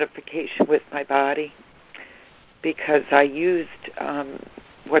my identification with my body, because I used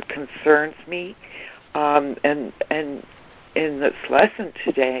what concerns me and in this lesson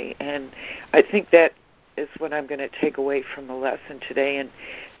today, and I think that is what I'm going to take away from the lesson today,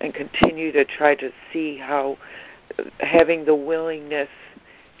 and continue to try to see how having the willingness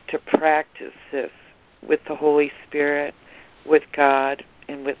to practice this with the Holy Spirit, with God,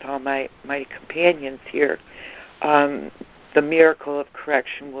 and with all my companions here, the miracle of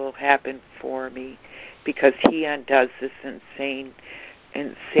correction will happen for me, because He undoes this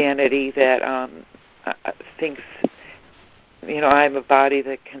insanity that thinks, I'm a body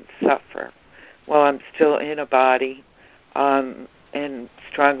that can suffer. Well, I'm still in a body and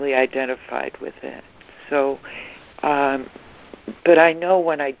strongly identified with it. So, but I know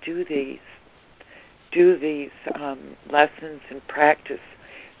when I do these lessons and practice,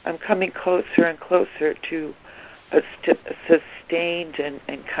 I'm coming closer and closer to a sustained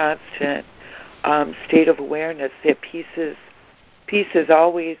and constant state of awareness that peace is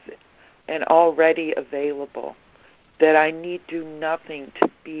always and already available, that I need do nothing to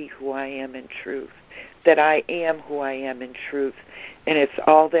be who I am in truth, that I am who I am in truth, and it's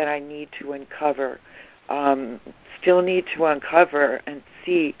all that I need to uncover. Still need to uncover and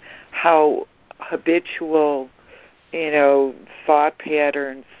see how habitual, thought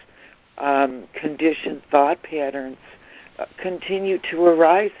patterns, conditioned thought patterns continue to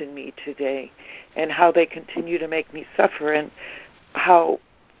arise in me today, and how they continue to make me suffer, and how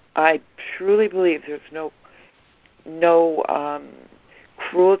I truly believe there's no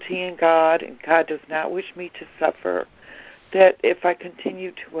cruelty in God, and God does not wish me to suffer, that if I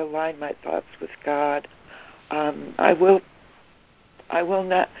continue to align my thoughts with God, I will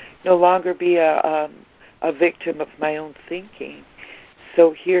no longer be a victim of my own thinking.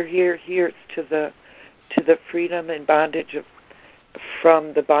 So here's to the freedom and bondage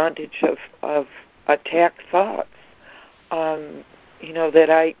from the bondage of attacked thoughts. That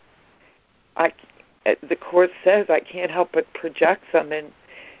I the Course says I can't help but project them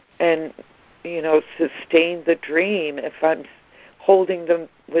and sustain the dream if I'm holding them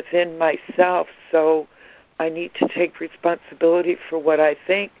within myself. So I need to take responsibility for what I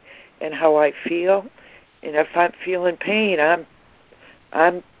think and how I feel. And if I'm feeling pain,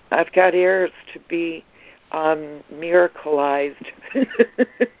 I've got heirs to be miracleized,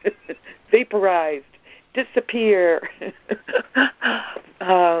 vaporized, disappear.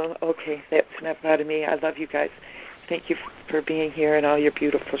 Okay, that's enough out of me. I love you guys. Thank you for being here and all your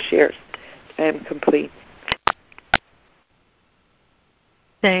beautiful shares. I am complete.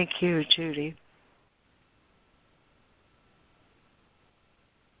 Thank you, Judy.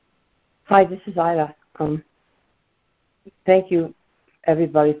 Hi, this is Ida. Thank you,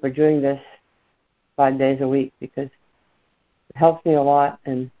 everybody, for doing this 5 days a week, because it helps me a lot.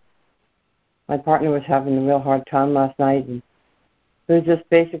 And my partner was having a real hard time last night, and he was just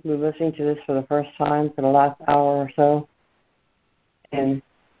basically listening to this for the first time for the last hour or so. And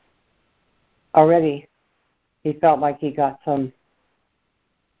already he felt like he got some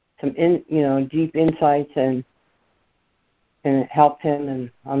deep insights, and it helped him,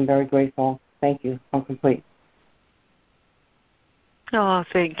 and I'm very grateful. Thank you. I'm complete. Oh,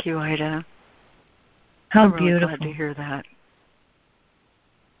 thank you, Ida. How I'm really beautiful. glad to hear that.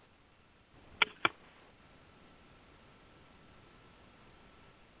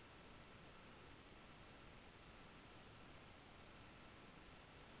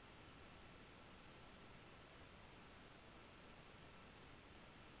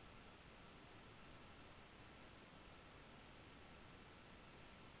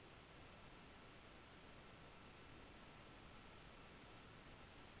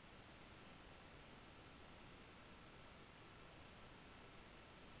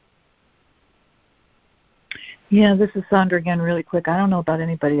 Yeah, this is Sandra again really quick. I don't know about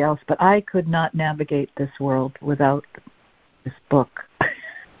anybody else, but I could not navigate this world without this book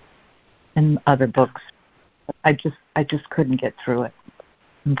and other books. I just couldn't get through it.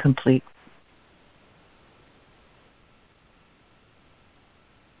 I'm complete.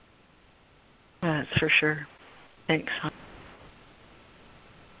 That's for sure. Thanks.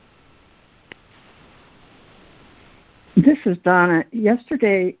 This is Donna.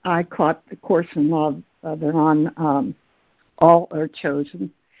 Yesterday I caught the Course in Love. They're on All Are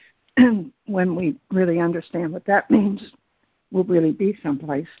Chosen. When we really understand what that means, we'll really be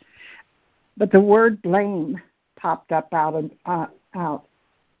someplace. But the word blame popped up out.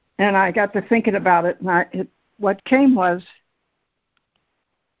 And I got to thinking about it, and what came was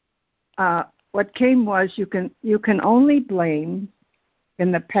you can only blame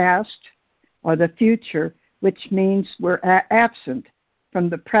in the past or the future, which means we're absent from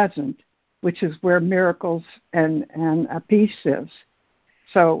the present, which is where miracles and peace is.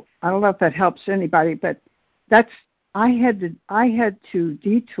 So I don't know if that helps anybody, but I had to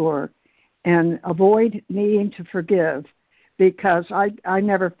detour and avoid needing to forgive, because I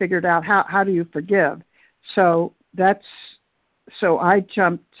never figured out how do you forgive. So I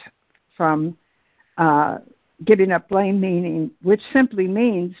jumped from giving up blame, which simply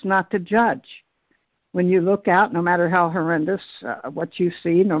means not to judge. When you look out, no matter how horrendous what you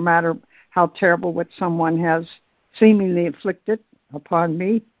see, no matter how terrible what someone has seemingly inflicted upon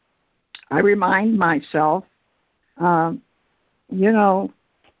me, I remind myself, don't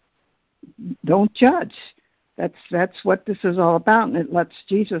judge. That's what this is all about, and it lets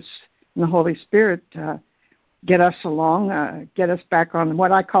Jesus and the Holy Spirit get us along, get us back on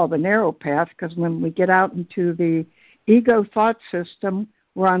what I call the narrow path, because when we get out into the ego thought system,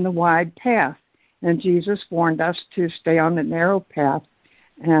 we're on the wide path. And Jesus warned us to stay on the narrow path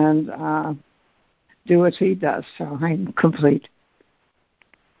and do as he does. So I'm complete.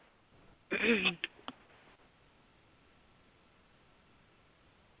 I'm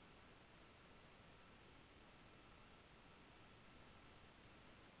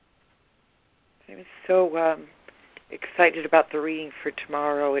so excited about the reading for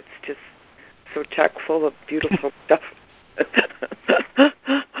tomorrow. It's just so chock full of beautiful stuff.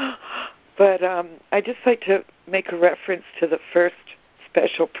 But I'd just like to make a reference to the first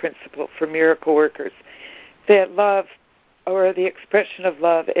special principle for miracle workers, that love, or the expression of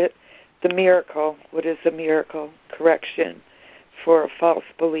love, the miracle. What is a miracle? Correction for a false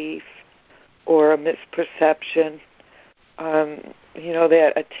belief or a misperception.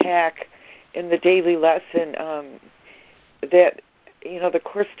 That attack in the daily lesson, that, the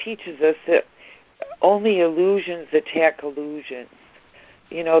Course teaches us that only illusions attack illusions.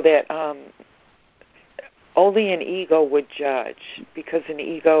 That only an ego would judge, because an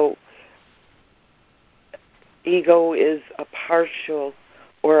ego is a partial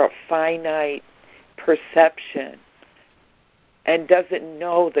or a finite perception and doesn't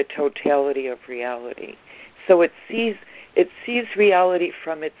know the totality of reality. So it sees reality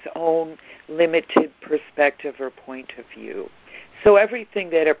from its own limited perspective or point of view. So everything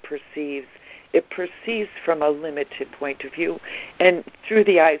that it perceives from a limited point of view and through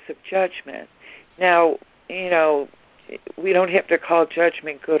the eyes of judgment. Now, we don't have to call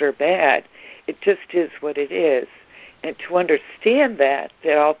judgment good or bad. It just is what it is. And to understand that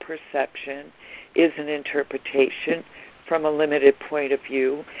all perception is an interpretation from a limited point of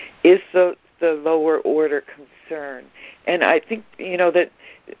view is the lower order concern. And I think, that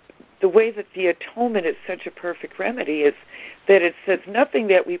the way that the atonement is such a perfect remedy is that it says nothing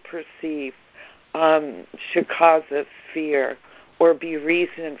that we perceive should cause us fear or be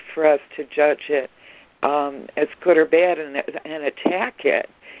reason for us to judge it as good or bad and attack it,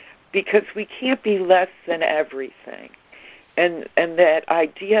 because we can't be less than everything. And that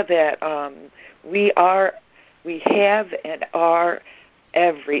idea that we have and are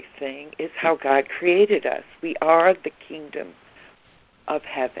everything is how God created us. We are the kingdom of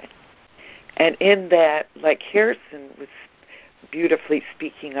heaven. And in that, like Harrison was beautifully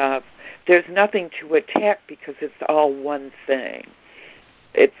speaking of, there's nothing to attack because it's all one thing.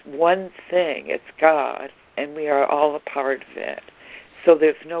 It's one thing. It's God, and we are all a part of it. So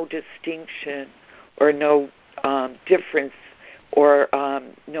there's no distinction or no difference or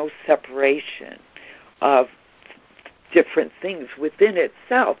no separation of different things within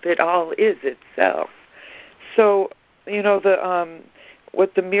itself. It all is itself. So,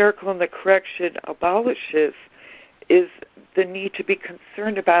 what the miracle and the correction abolishes is the need to be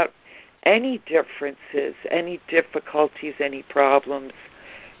concerned about any differences, any difficulties, any problems,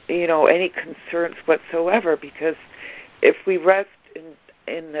 any concerns whatsoever, because if we rest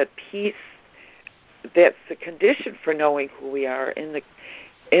in the peace that's the condition for knowing who we are in the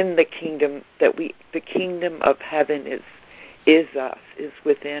kingdom, the kingdom of heaven is us, is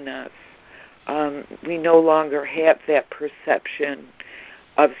within us. We no longer have that perception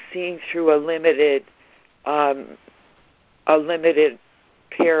of seeing through a limited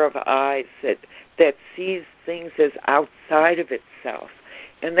pair of eyes that sees things as outside of itself.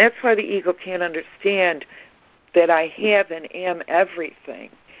 And that's why the ego can't understand that I have and am everything,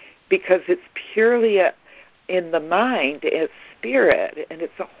 because it's purely in the mind as spirit, and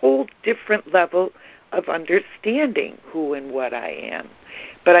it's a whole different level of understanding who and what I am.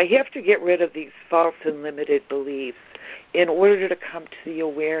 But I have to get rid of these false and limited beliefs in order to come to the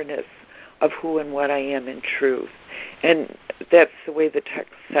awareness of who and what I am in truth. And that's the way the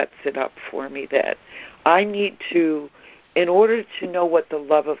text sets it up for me, that I need to, in order to know what the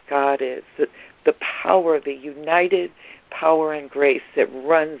love of God is, the power, the united power and grace that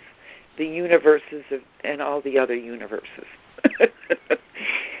runs the universes and all the other universes,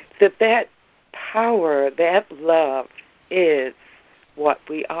 that power, that love is what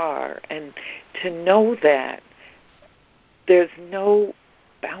we are. And to know that there's no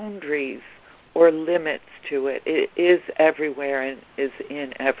boundaries or limits to it. It is everywhere and is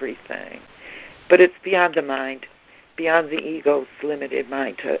in everything. But it's beyond the mind, beyond the ego's limited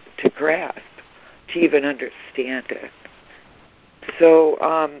mind to grasp, to even understand it. So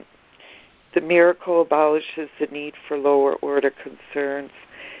the miracle abolishes the need for lower order concerns.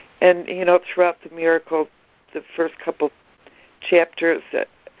 And, throughout the miracle, the first couple chapters,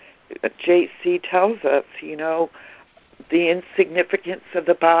 J.C. tells us, the insignificance of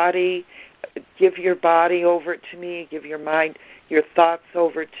the body, give your body over to me, give your mind, your thoughts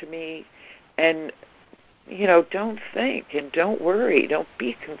over to me, and, don't think and don't worry, don't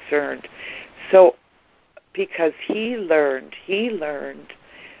be concerned. So, because he learned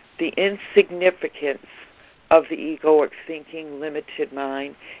the insignificance of the egoic thinking, limited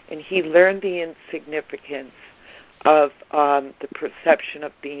mind, and he learned the insignificance of the perception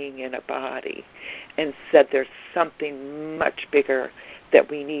of being in a body, and said there's something much bigger that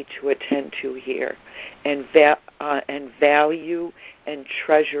we need to attend to here, and value and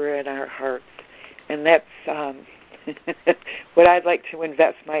treasure in our hearts. And that's what I'd like to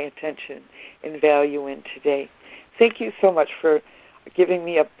invest my attention and value in today. Thank you so much for giving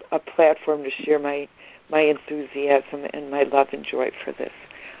me a platform to share my enthusiasm and my love and joy for this.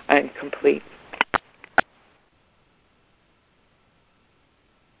 I'm complete.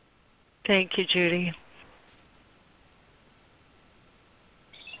 Thank you, Judy.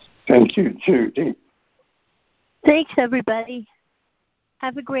 Thank you, Judy. Thanks, everybody.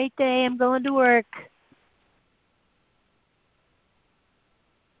 Have a great day. I'm going to work.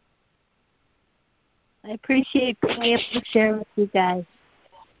 I appreciate being able to share with you guys.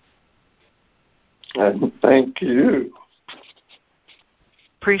 And thank you.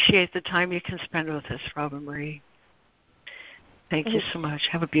 Appreciate the time you can spend with us, Robin Marie. Thank you so much.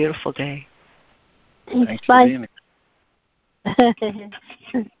 Have a beautiful day. Thanks. Bye.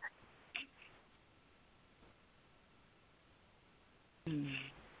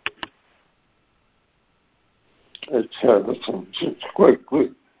 It's Harrison. Just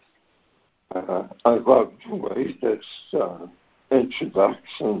quickly, I love the way this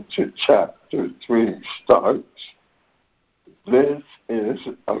introduction to Chapter 3 starts. This is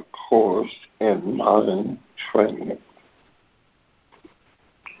a course in mind training.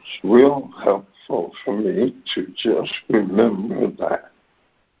 It's real helpful for me to just remember that.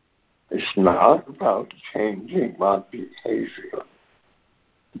 It's not about changing my behavior.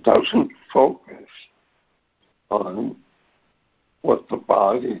 It doesn't focus on what the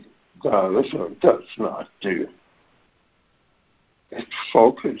body does or does not do. It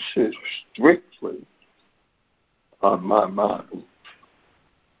focuses strictly on my mind.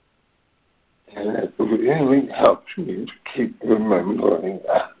 And it really helps me to keep remembering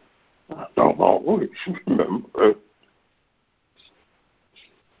that. I don't always remember it.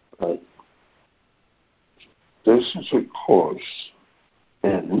 But this is a course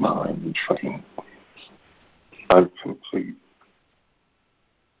in mind training. I'm complete.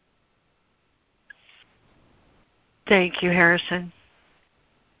 Thank you, Harrison.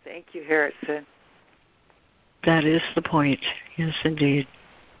 Thank you, Harrison. That is the point. Yes, indeed.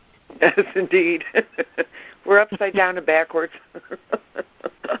 Yes, indeed. We're upside down and backwards.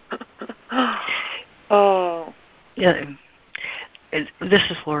 Oh. Yeah. This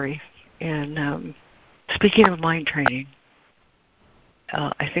is Lori. And speaking of mind training,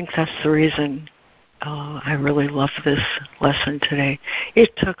 I think that's the reason I really love this lesson today.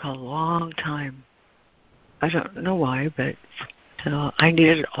 It took a long time. I don't know why, but I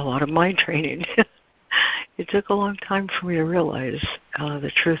needed a lot of mind training It took a long time for me to realize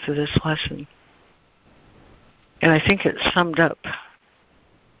the truth of this lesson. And I think it's summed up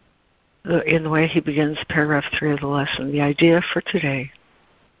in the way he begins paragraph 3 of the lesson. The idea for today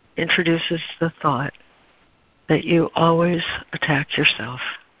introduces the thought that you always attack yourself.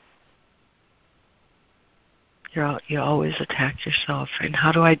 You always attack yourself. And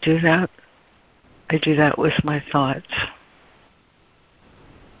how do I do that? I do that with my thoughts.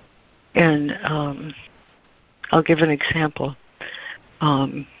 And I'll give an example.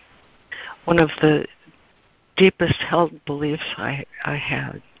 One of the deepest held beliefs I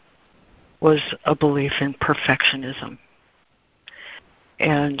had was a belief in perfectionism.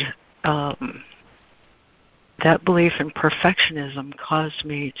 And that belief in perfectionism caused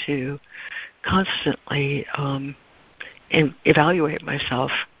me to constantly evaluate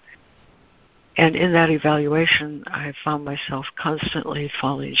myself. And in that evaluation, I found myself constantly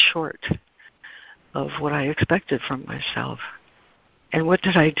falling short of what I expected from myself. And what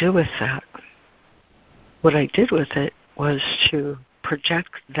did I do with that? What I did with it was to project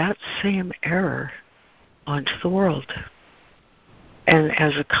that same error onto the world. And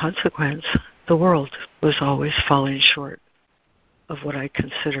as a consequence, the world was always falling short of what I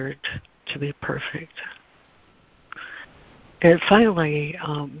considered to be perfect. And finally,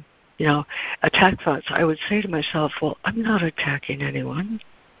 attack thoughts. I would say to myself, well, I'm not attacking anyone.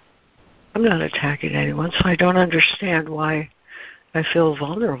 I'm not attacking anyone, so I don't understand why I feel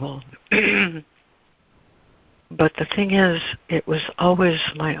vulnerable. But the thing is, it was always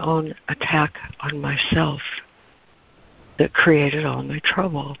my own attack on myself that created all my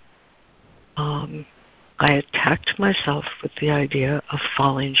trouble. I attacked myself with the idea of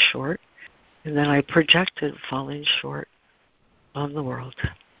falling short, and then I projected falling short on the world.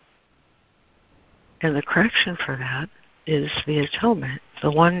 And the correction for that is the atonement,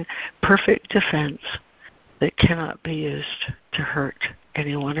 the one perfect defense that cannot be used to hurt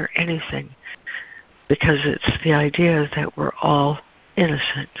anyone or anything, because it's the idea that we're all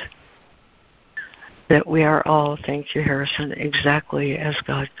innocent, that we are all, thank you, Harrison, exactly as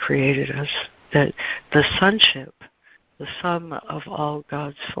God created us, that the sonship, the sum of all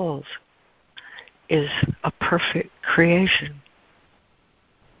God's souls, is a perfect creation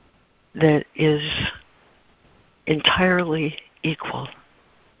that is entirely equal,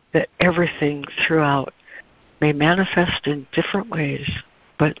 that everything throughout may manifest in different ways,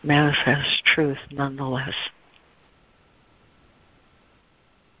 but manifest truth nonetheless.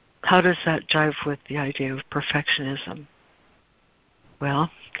 How does that jive with the idea of perfectionism?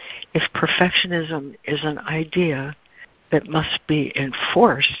 Well, if perfectionism is an idea that must be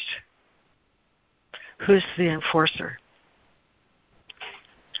enforced, who's the enforcer?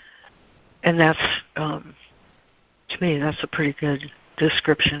 And that's, to me, that's a pretty good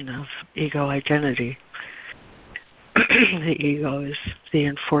description of ego identity. The ego is the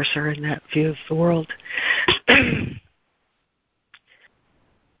enforcer in that view of the world. In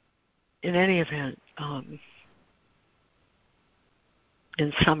any event,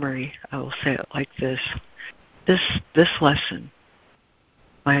 in summary, I will say it like this. This lesson,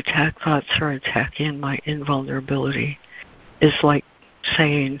 my attack thoughts are attacking my invulnerability, is like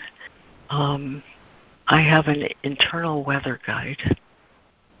saying, I have an internal weather guide.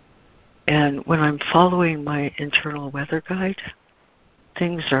 And when I'm following my internal weather guide,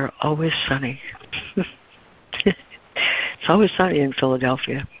 things are always sunny. It's always sunny in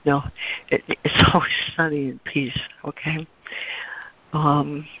Philadelphia. No, it's always sunny in peace, okay?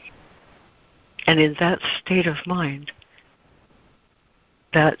 And in that state of mind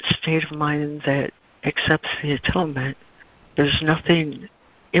that accepts the atonement, there's nothing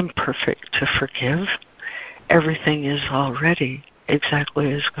imperfect to forgive. Everything is already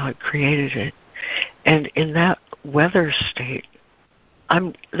exactly as God created it. And in that weather state,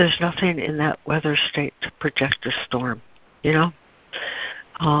 there's nothing in that weather state to project a storm, you know?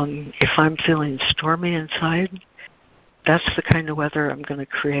 If I'm feeling stormy inside, that's the kind of weather I'm going to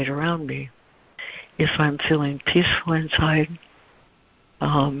create around me. If I'm feeling peaceful inside,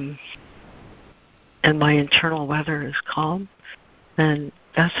 and my internal weather is calm, then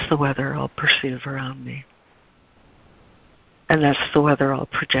that's the weather I'll perceive around me. And that's the weather I'll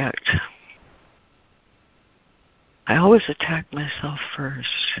project. I always attack myself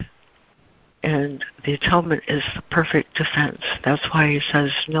first. And the atonement is the perfect defense. That's why he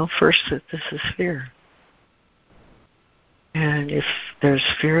says, know first that this is fear. And if there's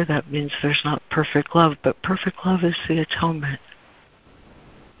fear, that means there's not perfect love. But perfect love is the atonement,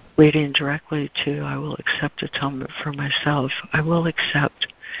 leading directly to, I will accept atonement for myself. I will accept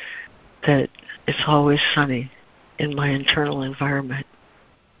that it's always sunny in my internal environment.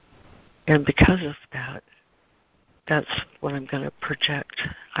 And because of that, that's what I'm going to project.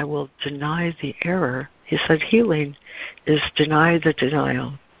 I will deny the error. He said healing is deny the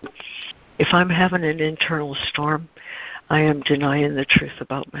denial. If I'm having an internal storm, I am denying the truth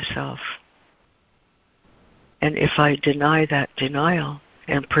about myself. And if I deny that denial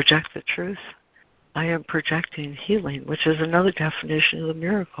and project the truth, I am projecting healing, which is another definition of the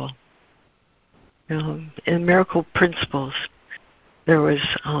miracle. In miracle principles, there was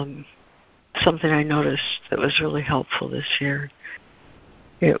something I noticed that was really helpful this year.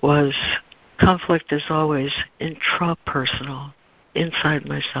 It was conflict is always intrapersonal, inside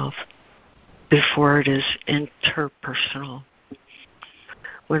myself, before it is interpersonal.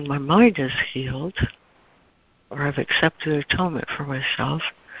 When my mind is healed, or I've accepted atonement for myself,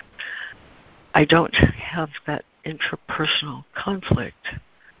 I don't have that intrapersonal conflict.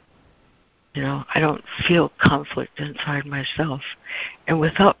 I don't feel conflict inside myself. And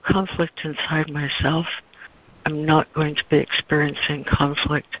without conflict inside myself, I'm not going to be experiencing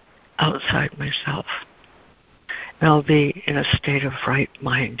conflict outside myself. And I'll be in a state of right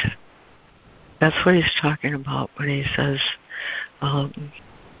mind. That's what he's talking about when he says,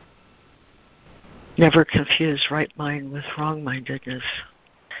 never confuse right mind with wrong-mindedness.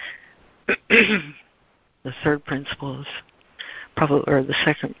 The third principle is the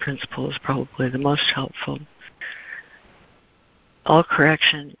second principle is probably the most helpful. All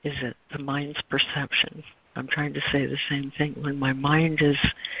correction is at the mind's perception. I'm trying to say the same thing. When my mind is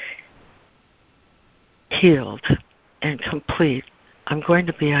healed and complete, I'm going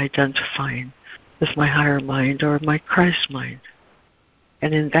to be identifying with my higher mind or my Christ mind.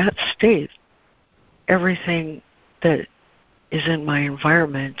 And in that state, everything that is in my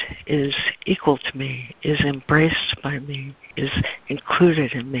environment is equal to me, is embraced by me, is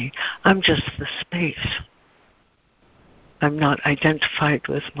included in me. I'm just the space. I'm not identified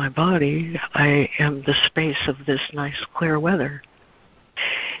with my body. I am the space of this nice clear weather.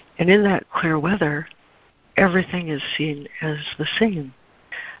 And in that clear weather, everything is seen as the same.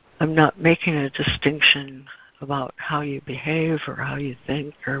 I'm not making a distinction about how you behave or how you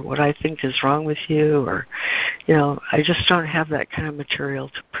think or what I think is wrong with you, or I just don't have that kind of material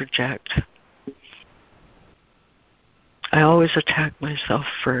to project. I always attack myself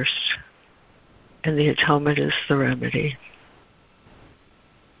first, and the atonement is the remedy.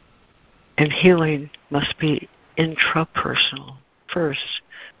 And healing must be intrapersonal first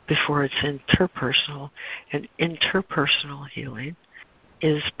before it's interpersonal. And interpersonal healing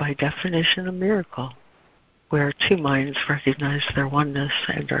is by definition a miracle, where two minds recognize their oneness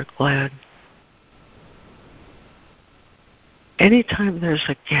and are glad. Anytime there's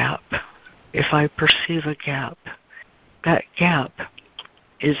a gap, if I perceive a gap, that gap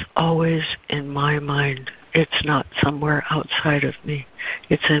is always in my mind. It's not somewhere outside of me.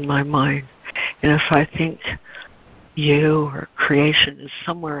 It's in my mind. And if I think you or creation is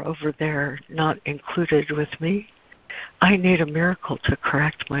somewhere over there not included with me, I need a miracle to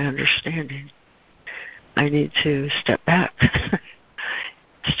correct my understanding. I need to step back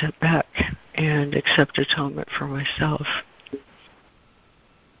and accept atonement for myself.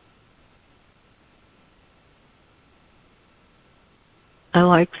 I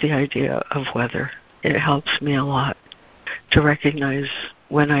like the idea of weather. It helps me a lot to recognize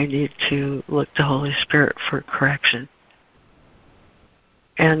when I need to look to Holy Spirit for correction.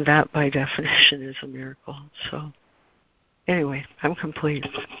 And that, by definition, is a miracle. So, anyway, I'm complete.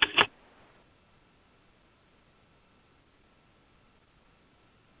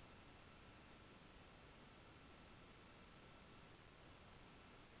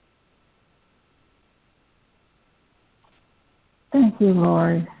 Thank you,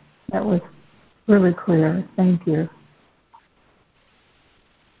 Lori. That was really clear. Thank you.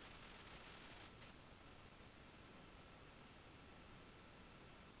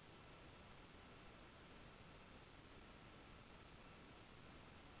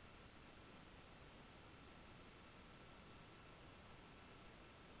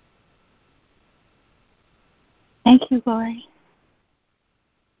 Thank you, Lori.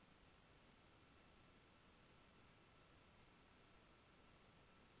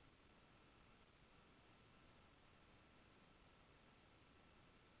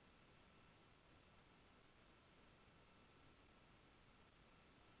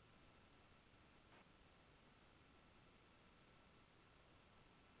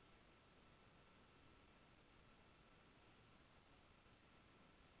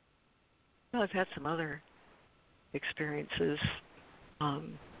 Well, I've had some other experiences that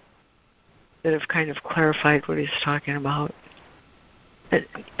have kind of clarified what he's talking about.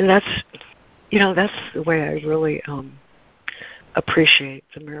 And that's the way I really appreciate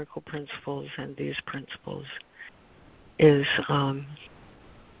the miracle principles and these principles is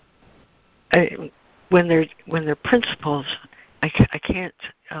when they're principles, I can't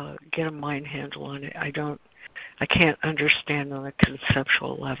get a mind handle on it. I can't understand on a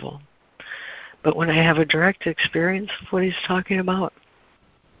conceptual level. But when I have a direct experience of what he's talking about,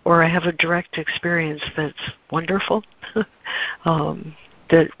 or I have a direct experience that's wonderful,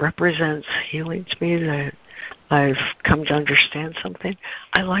 that represents healing to me, that I've come to understand something,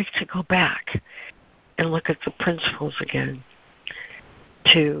 I like to go back and look at the principles again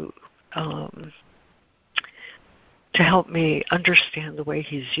to help me understand the way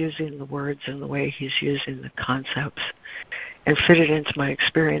he's using the words and the way he's using the concepts and fit it into my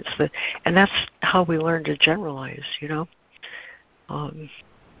experience. And that's how we learn to generalize, you know.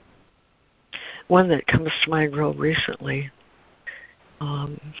 One that comes to mind real recently,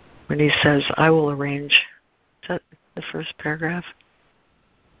 when he says, I will arrange, is that the first paragraph?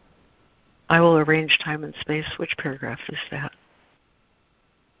 I will arrange time and space. Which paragraph is that?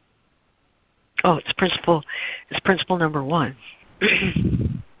 Oh, it's principle number 1.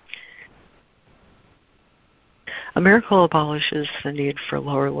 A miracle abolishes the need for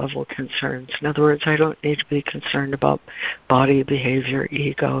lower level concerns. In other words, I don't need to be concerned about body, behavior,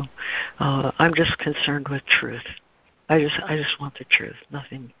 ego. I'm just concerned with truth. I just want the truth,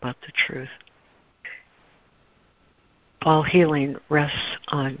 nothing but the truth. All healing rests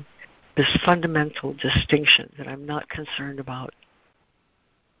on this fundamental distinction that I'm not concerned about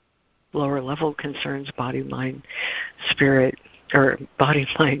lower level concerns, body, mind, spirit, or body,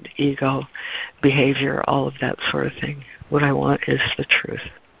 mind, ego, behavior, all of that sort of thing. What I want is the truth.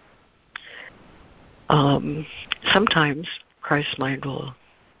 Sometimes Christ's mind will,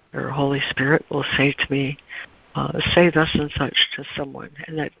 or Holy Spirit will say to me, say thus and such to someone.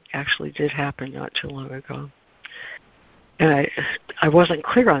 And that actually did happen not too long ago. And I wasn't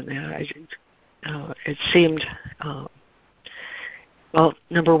clear on that. It seemed, well,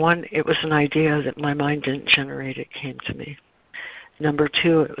 number one, it was an idea that my mind didn't generate. It came to me. Number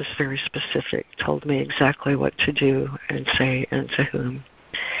two, it was very specific, told me exactly what to do and say and to whom.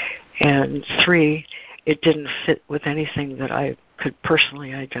 And three, it didn't fit with anything that I could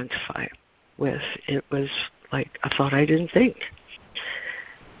personally identify with. It was like a thought I didn't think.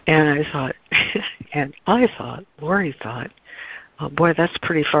 And I thought, Lori thought, oh boy, that's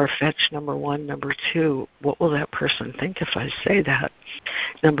pretty far-fetched, number one. Number two, what will that person think if I say that?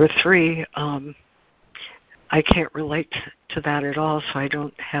 Number three, I can't relate to that at all, so I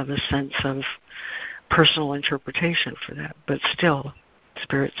don't have a sense of personal interpretation for that. But still,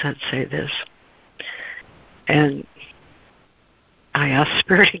 Spirit said, say this. And I asked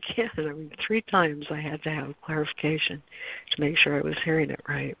Spirit again. I mean, 3 times I had to have clarification to make sure I was hearing it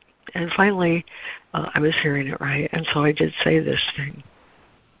right. And finally, I was hearing it right, and so I did say this thing.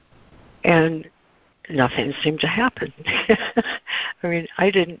 And nothing seemed to happen. I mean,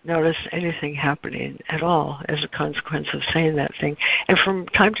 I didn't notice anything happening at all as a consequence of saying that thing. And from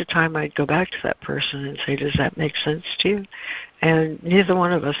time to time, I'd go back to that person and say, does that make sense to you? And neither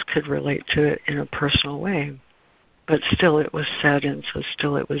one of us could relate to it in a personal way. But still it was said, and so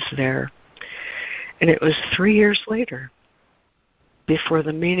still it was there. And it was 3 years later before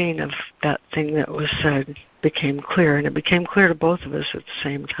the meaning of that thing that was said became clear. And it became clear to both of us at the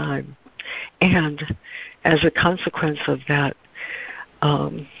same time. And as a consequence of that,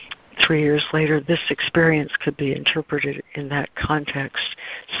 3 years later, this experience could be interpreted in that context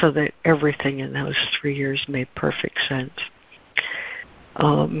so that everything in those 3 years made perfect sense.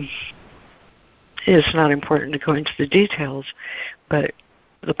 It's not important to go into the details, but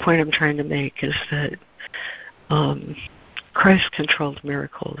the point I'm trying to make is that Christ-controlled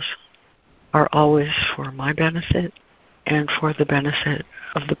miracles are always for my benefit and for the benefit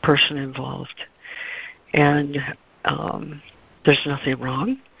of the person involved. And there's nothing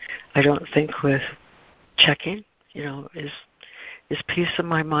wrong, I don't think, with checking, is peace in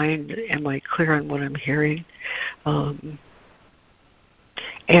my mind, am I clear on what I'm hearing?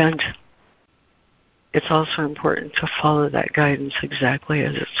 And it's also important to follow that guidance exactly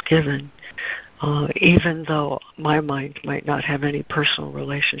as it's given, even though my mind might not have any personal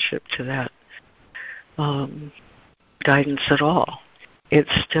relationship to that guidance at all. It's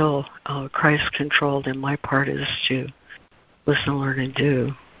still Christ-controlled, and my part is to listen, learn, and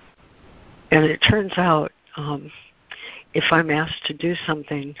do. And it turns out if I'm asked to do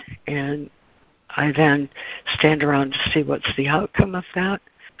something and I then stand around to see what's the outcome of that,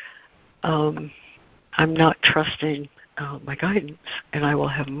 I'm not trusting my guidance, and I will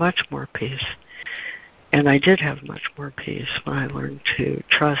have much more peace. And I did have much more peace when I learned to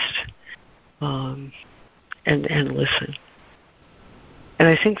trust and listen. And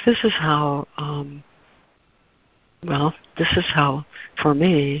I think this is how, for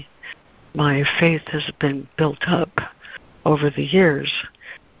me, my faith has been built up over the years.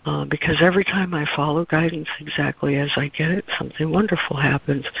 Because every time I follow guidance exactly as I get it, something wonderful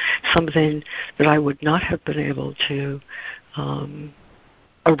happens, something that I would not have been able to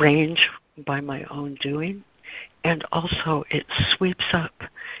arrange by my own doing. And also it sweeps up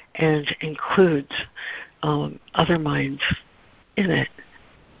and includes other minds in it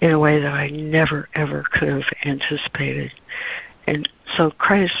in a way that I never, ever could have anticipated. And so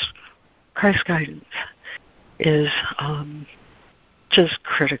Christ's guidance is just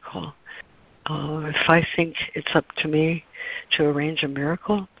critical. If I think it's up to me to arrange a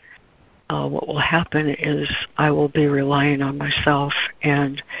miracle, what will happen is I will be relying on myself,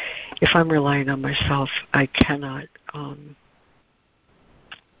 and if I'm relying on myself, I cannot. I'm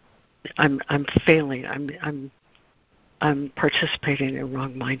failing. I'm participating in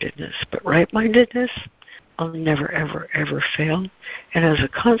wrong-mindedness, but right-mindedness, I'll never, ever, ever fail. And as a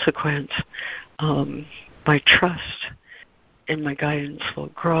consequence, my trust in my guidance will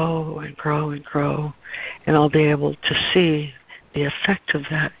grow and grow and grow, and I'll be able to see the effect of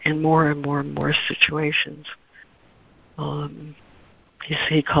that in more and more and more situations.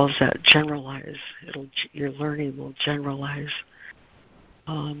 He calls that generalize. Your learning will generalize.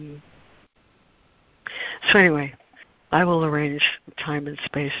 So anyway, I will arrange time and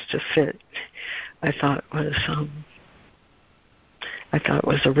space to fit. I thought it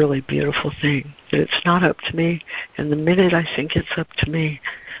was a really beautiful thing. That it's not up to me, and the minute I think it's up to me,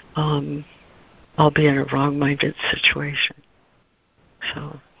 I'll be in a wrong-minded situation.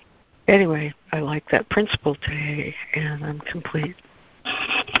 So anyway, I like that principle today, and I'm complete.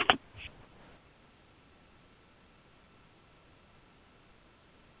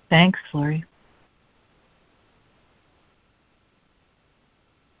 Thanks, Lori.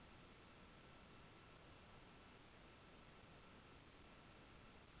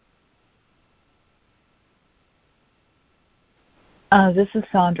 This is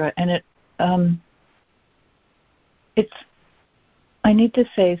Sandra, and it's. I need to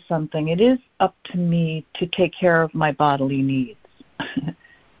say something. It is up to me to take care of my bodily needs,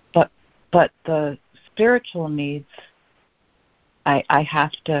 but the spiritual needs, I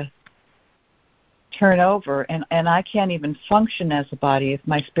have to turn over, and I can't even function as a body if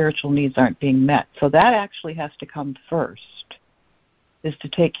my spiritual needs aren't being met. So that actually has to come first, is to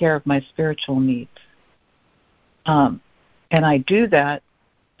take care of my spiritual needs. And I do that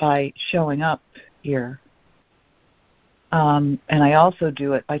by showing up here. And I also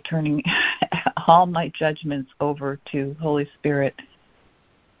do it by turning all my judgments over to Holy Spirit.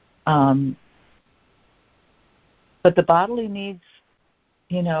 But the bodily needs,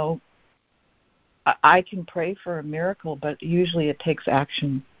 I can pray for a miracle, but usually it takes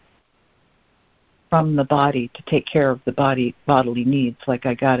action from the body to take care of the bodily needs. Like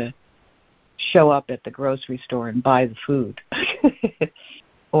I got to show up at the grocery store and buy the food.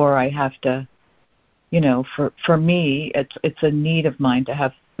 Or I have to, for me, it's a need of mine to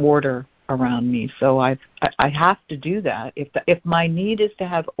have order around me. So I have to do that. If my need is to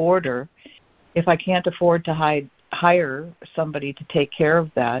have order, if I can't afford to hire somebody to take care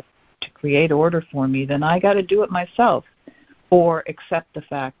of that, to create order for me, then I got to do it myself, or accept the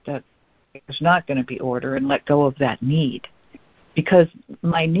fact that there's not going to be order and let go of that need. Because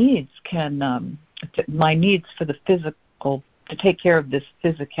my needs my needs for the physical, to take care of this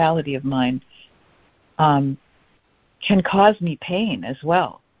physicality of mine, can cause me pain as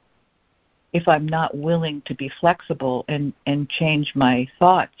well if I'm not willing to be flexible and change my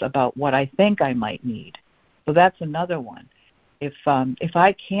thoughts about what I think I might need. So that's another one. If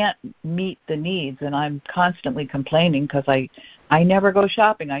I can't meet the needs and I'm constantly complaining because I never go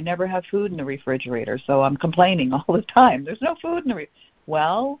shopping, I never have food in the refrigerator, so I'm complaining all the time. There's no food in the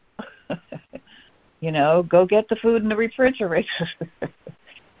well, go get the food in the refrigerator.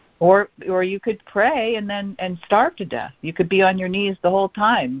 Or you could pray and starve to death. You could be on your knees the whole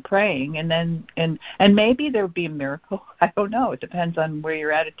time praying, and maybe there would be a miracle. I don't know. It depends on where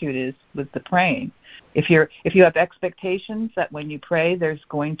your attitude is with the praying. If you have expectations that when you pray there's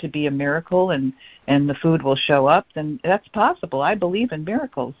going to be a miracle and the food will show up, then that's possible. I believe in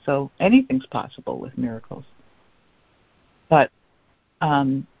miracles, so anything's possible with miracles. But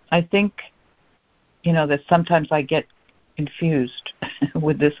I think that sometimes I get confused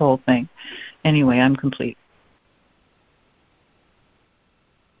with this whole thing. Anyway, I'm complete.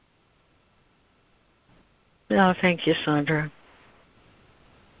 No, thank you, Sandra.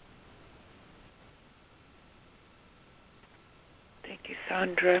 Thank you,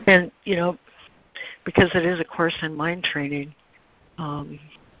 Sandra. And, because it is a course in mind training,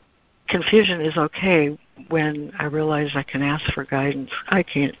 Confusion is okay when I realize I can ask for guidance. I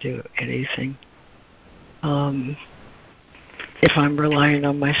can't do anything. If I'm relying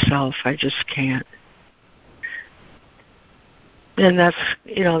on myself, I just can't. And that's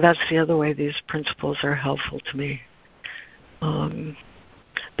the other way these principles are helpful to me,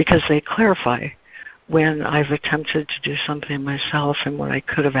 because they clarify when I've attempted to do something myself and when I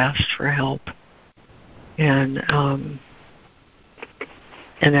could have asked for help. And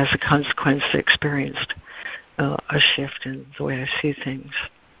as a consequence, experienced a shift in the way I see things.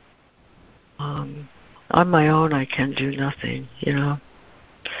 On my own, I can do nothing, and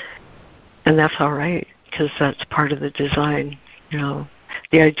that's all right, because that's part of the design.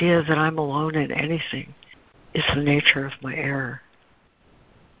 The idea that I'm alone in anything is the nature of my error,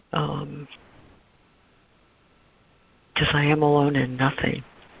 because I am alone in nothing.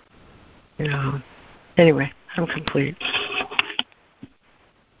 Anyway, I'm complete.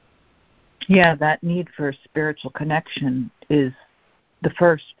 Yeah, that need for spiritual connection is the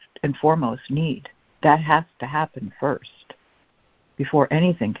first and foremost need. That has to happen first before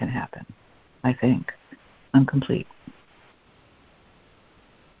anything can happen, I think. I'm complete.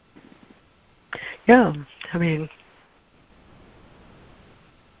 Yeah,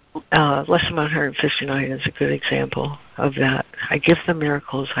 Lesson 159 is a good example of that. I give the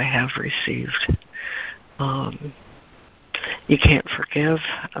miracles I have received. You can't forgive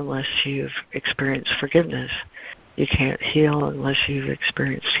unless you've experienced forgiveness. You can't heal unless you've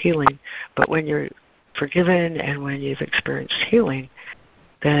experienced healing. But when you're forgiven and when you've experienced healing,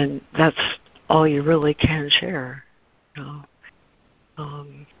 then that's all you really can share.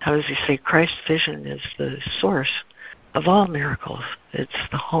 How does he say? Christ's vision is the source of all miracles. It's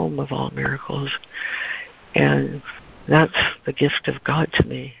the home of all miracles. And that's the gift of God to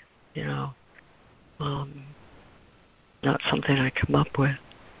me, not something I come up with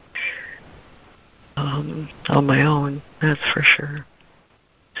on my own, that's for sure.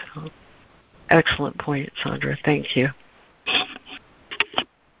 So, excellent point, Sandra. Thank you.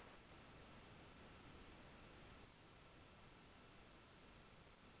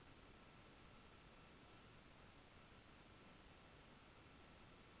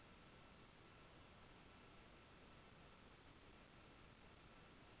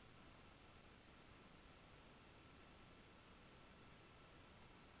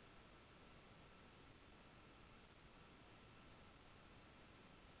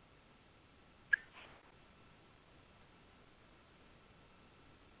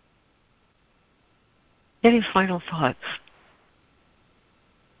 Any final thoughts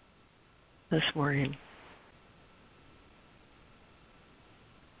this morning?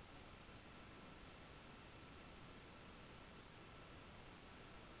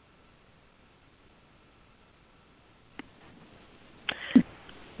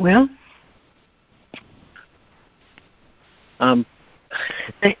 Well,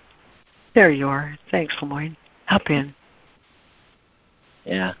 there you are. Thanks, Lemoyne. Hop in.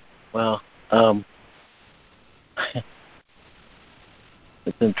 Yeah. Well,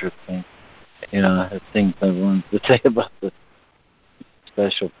 it's interesting. I have things I wanted to say about the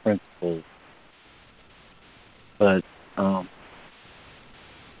special principles, but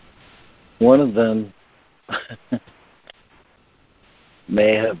one of them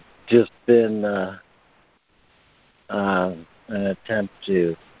may have just been an attempt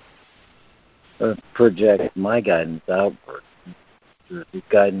to project my guidance outward. The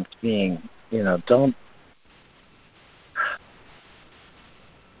guidance being, don't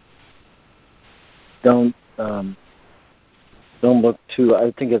look too.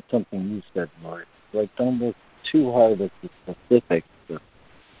 I think it's something you said, Lord. Like, don't look too hard at the specifics.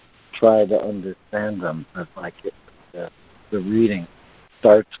 Try to understand them. But like the reading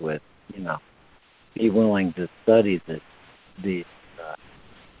starts with, be willing to study the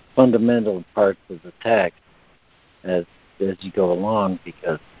fundamental parts of the text as you go along,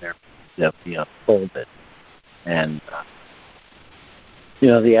 because they'll be unfolded. And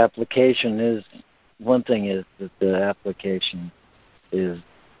the application is one thing. Is that the application is,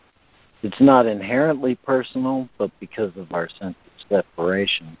 it's not inherently personal, but because of our sense of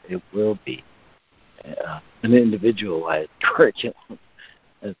separation, it will be an individualized curriculum,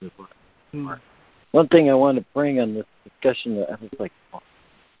 as it were. Mm. One thing I want to bring on this discussion, I was like,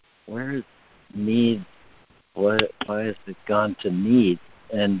 where is need? Why has it gone to need?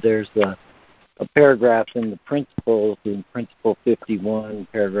 And there's a paragraph in the principles, in Principle 51,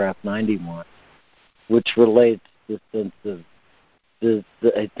 paragraph 91, which relates to the sense of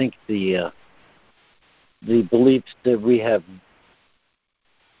I think the beliefs that we have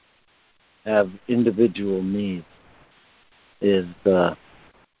individual needs, is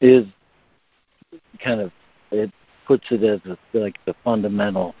kind of, it puts it as like the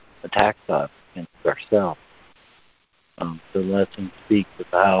fundamental attack thought against ourselves. The lesson speaks of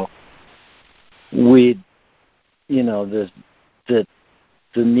how that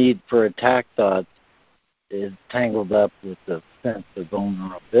the need for attack thoughts is tangled up with the sense of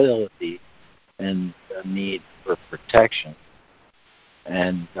vulnerability and the need for protection.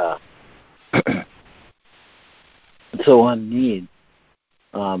 And so on need,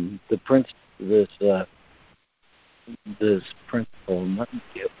 this principle, let me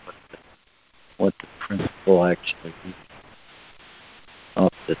get what the principle actually is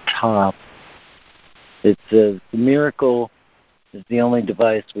off the top. It says, the miracle is the only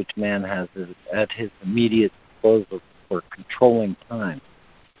device which man has at his immediate disposal for controlling time.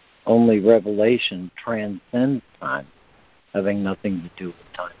 Only revelation transcends time, having nothing to do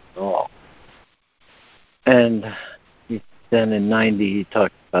with time at all. And then in 90, he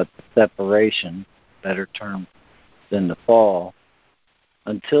talked about the separation, better term than the fall.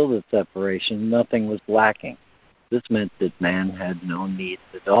 Until the separation, nothing was lacking. This meant that man had no needs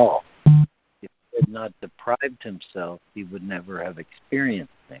at all. If he had not deprived himself, he would never have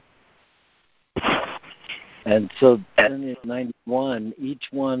experienced things. And so then in 91, each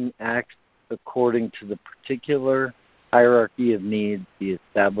one acts according to the particular hierarchy of needs he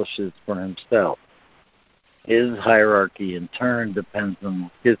establishes for himself. His hierarchy, in turn, depends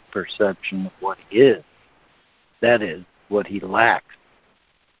on his perception of what he is. That is, what he lacks.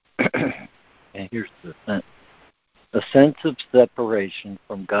 And here's the sense. A sense of separation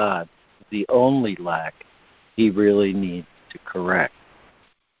from God is the only lack he really needs to correct.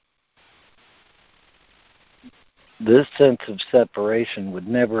 This sense of separation would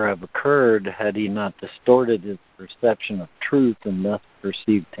never have occurred had he not distorted his perception of truth and thus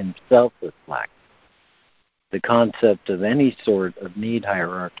perceived himself as lacking. The concept of any sort of need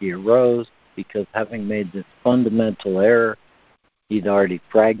hierarchy arose because, having made this fundamental error, he'd already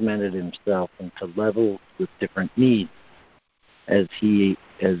fragmented himself into levels with different needs. As he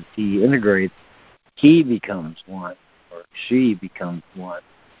integrates, he becomes one, or she becomes one,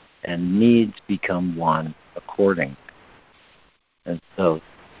 and needs become one accordingly. And so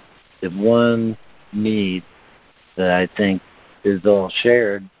the one need that I think is all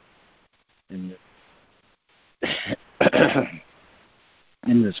shared in this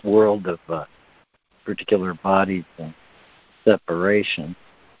in this world of particular bodies and separation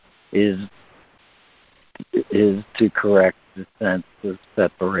is to correct the sense of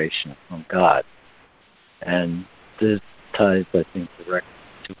separation from God. And this ties, I think, directly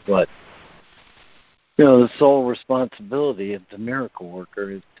to what the sole responsibility of the miracle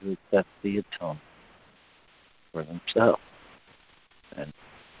worker is to accept the atonement for themselves. And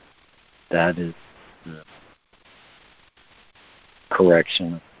that is the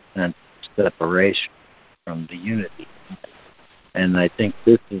correction of sense of separation from the unity. And I think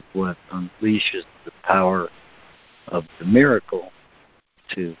this is what unleashes the power of the miracle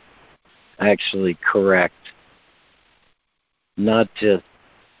to actually correct, not just,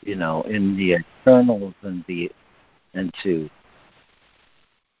 in the externals and to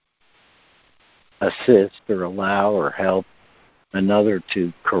assist or allow or help another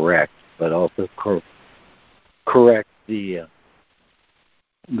to correct, but also correct the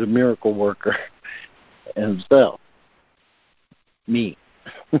miracle worker himself, me.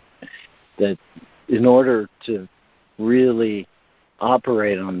 That in order to really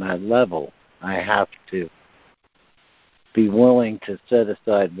operate on that level, I have to be willing to set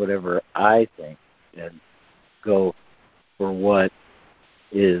aside whatever I think and go for what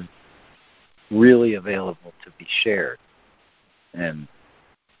is really available to be shared. And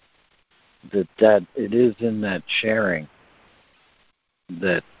that it is in that sharing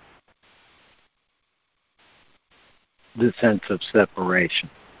that the sense of separation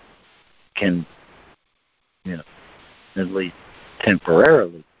can, at least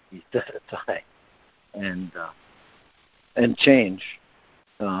temporarily, be set aside and change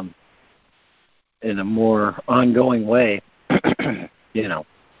in a more ongoing way,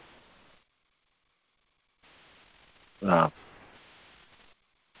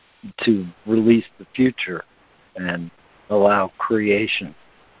 to release the future and allow creation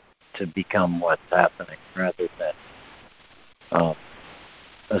to become what's happening rather than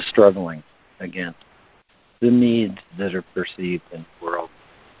a struggling against the needs that are perceived in the world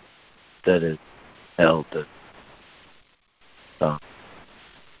that is held as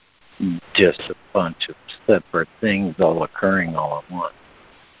just a bunch of separate things all occurring all at once.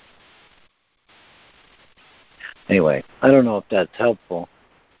 Anyway, I don't know if that's helpful,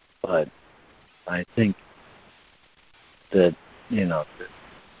 but I think that,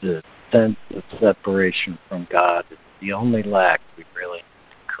 the sense of separation from God is the only lack we really need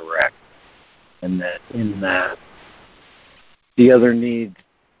to correct. And that in that, the other needs,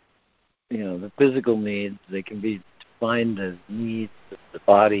 the physical needs, they can be defined as needs of the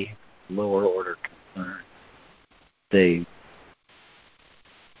body, lower order concern. They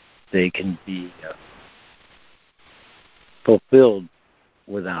can be fulfilled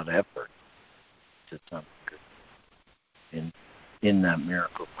without effort to some degree in that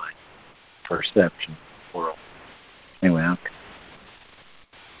miracle mind perception of the world. Anyway, okay.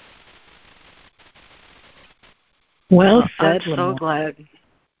 Well said. I'm so glad.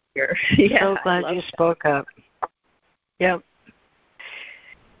 So glad you spoke up. Yep.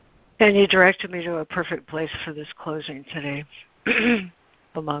 And you directed me to a perfect place for this closing today.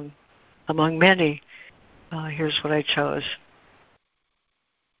 among many, here's what I chose.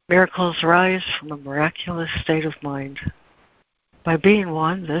 Miracles rise from a miraculous state of mind. By being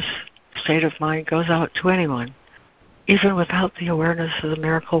one, this state of mind goes out to anyone, even without the awareness of the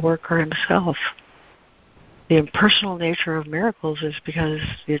miracle worker himself. The impersonal nature of miracles is because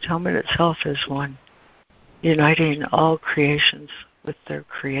the atonement itself is one, uniting all creations with their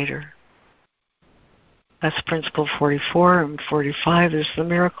creator. That's principle 44, and 45 is the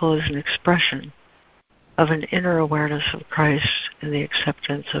miracle is an expression of an inner awareness of Christ and the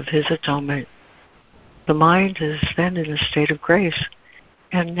acceptance of his atonement. The mind is then in a state of grace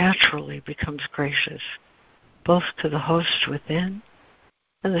and naturally becomes gracious, both to the host within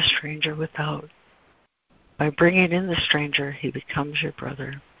and the stranger without. By bringing in the stranger, he becomes your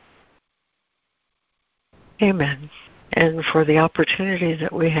brother. Amen. And for the opportunity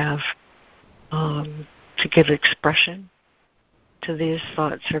that we have to give expression to these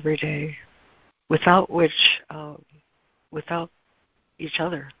thoughts every day, without which, without each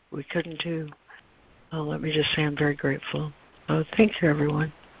other, we couldn't do. Let me just say I'm very grateful. Thank you,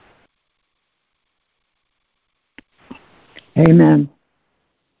 everyone. Amen.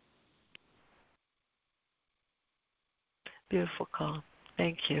 Beautiful call.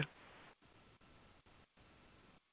 Thank you.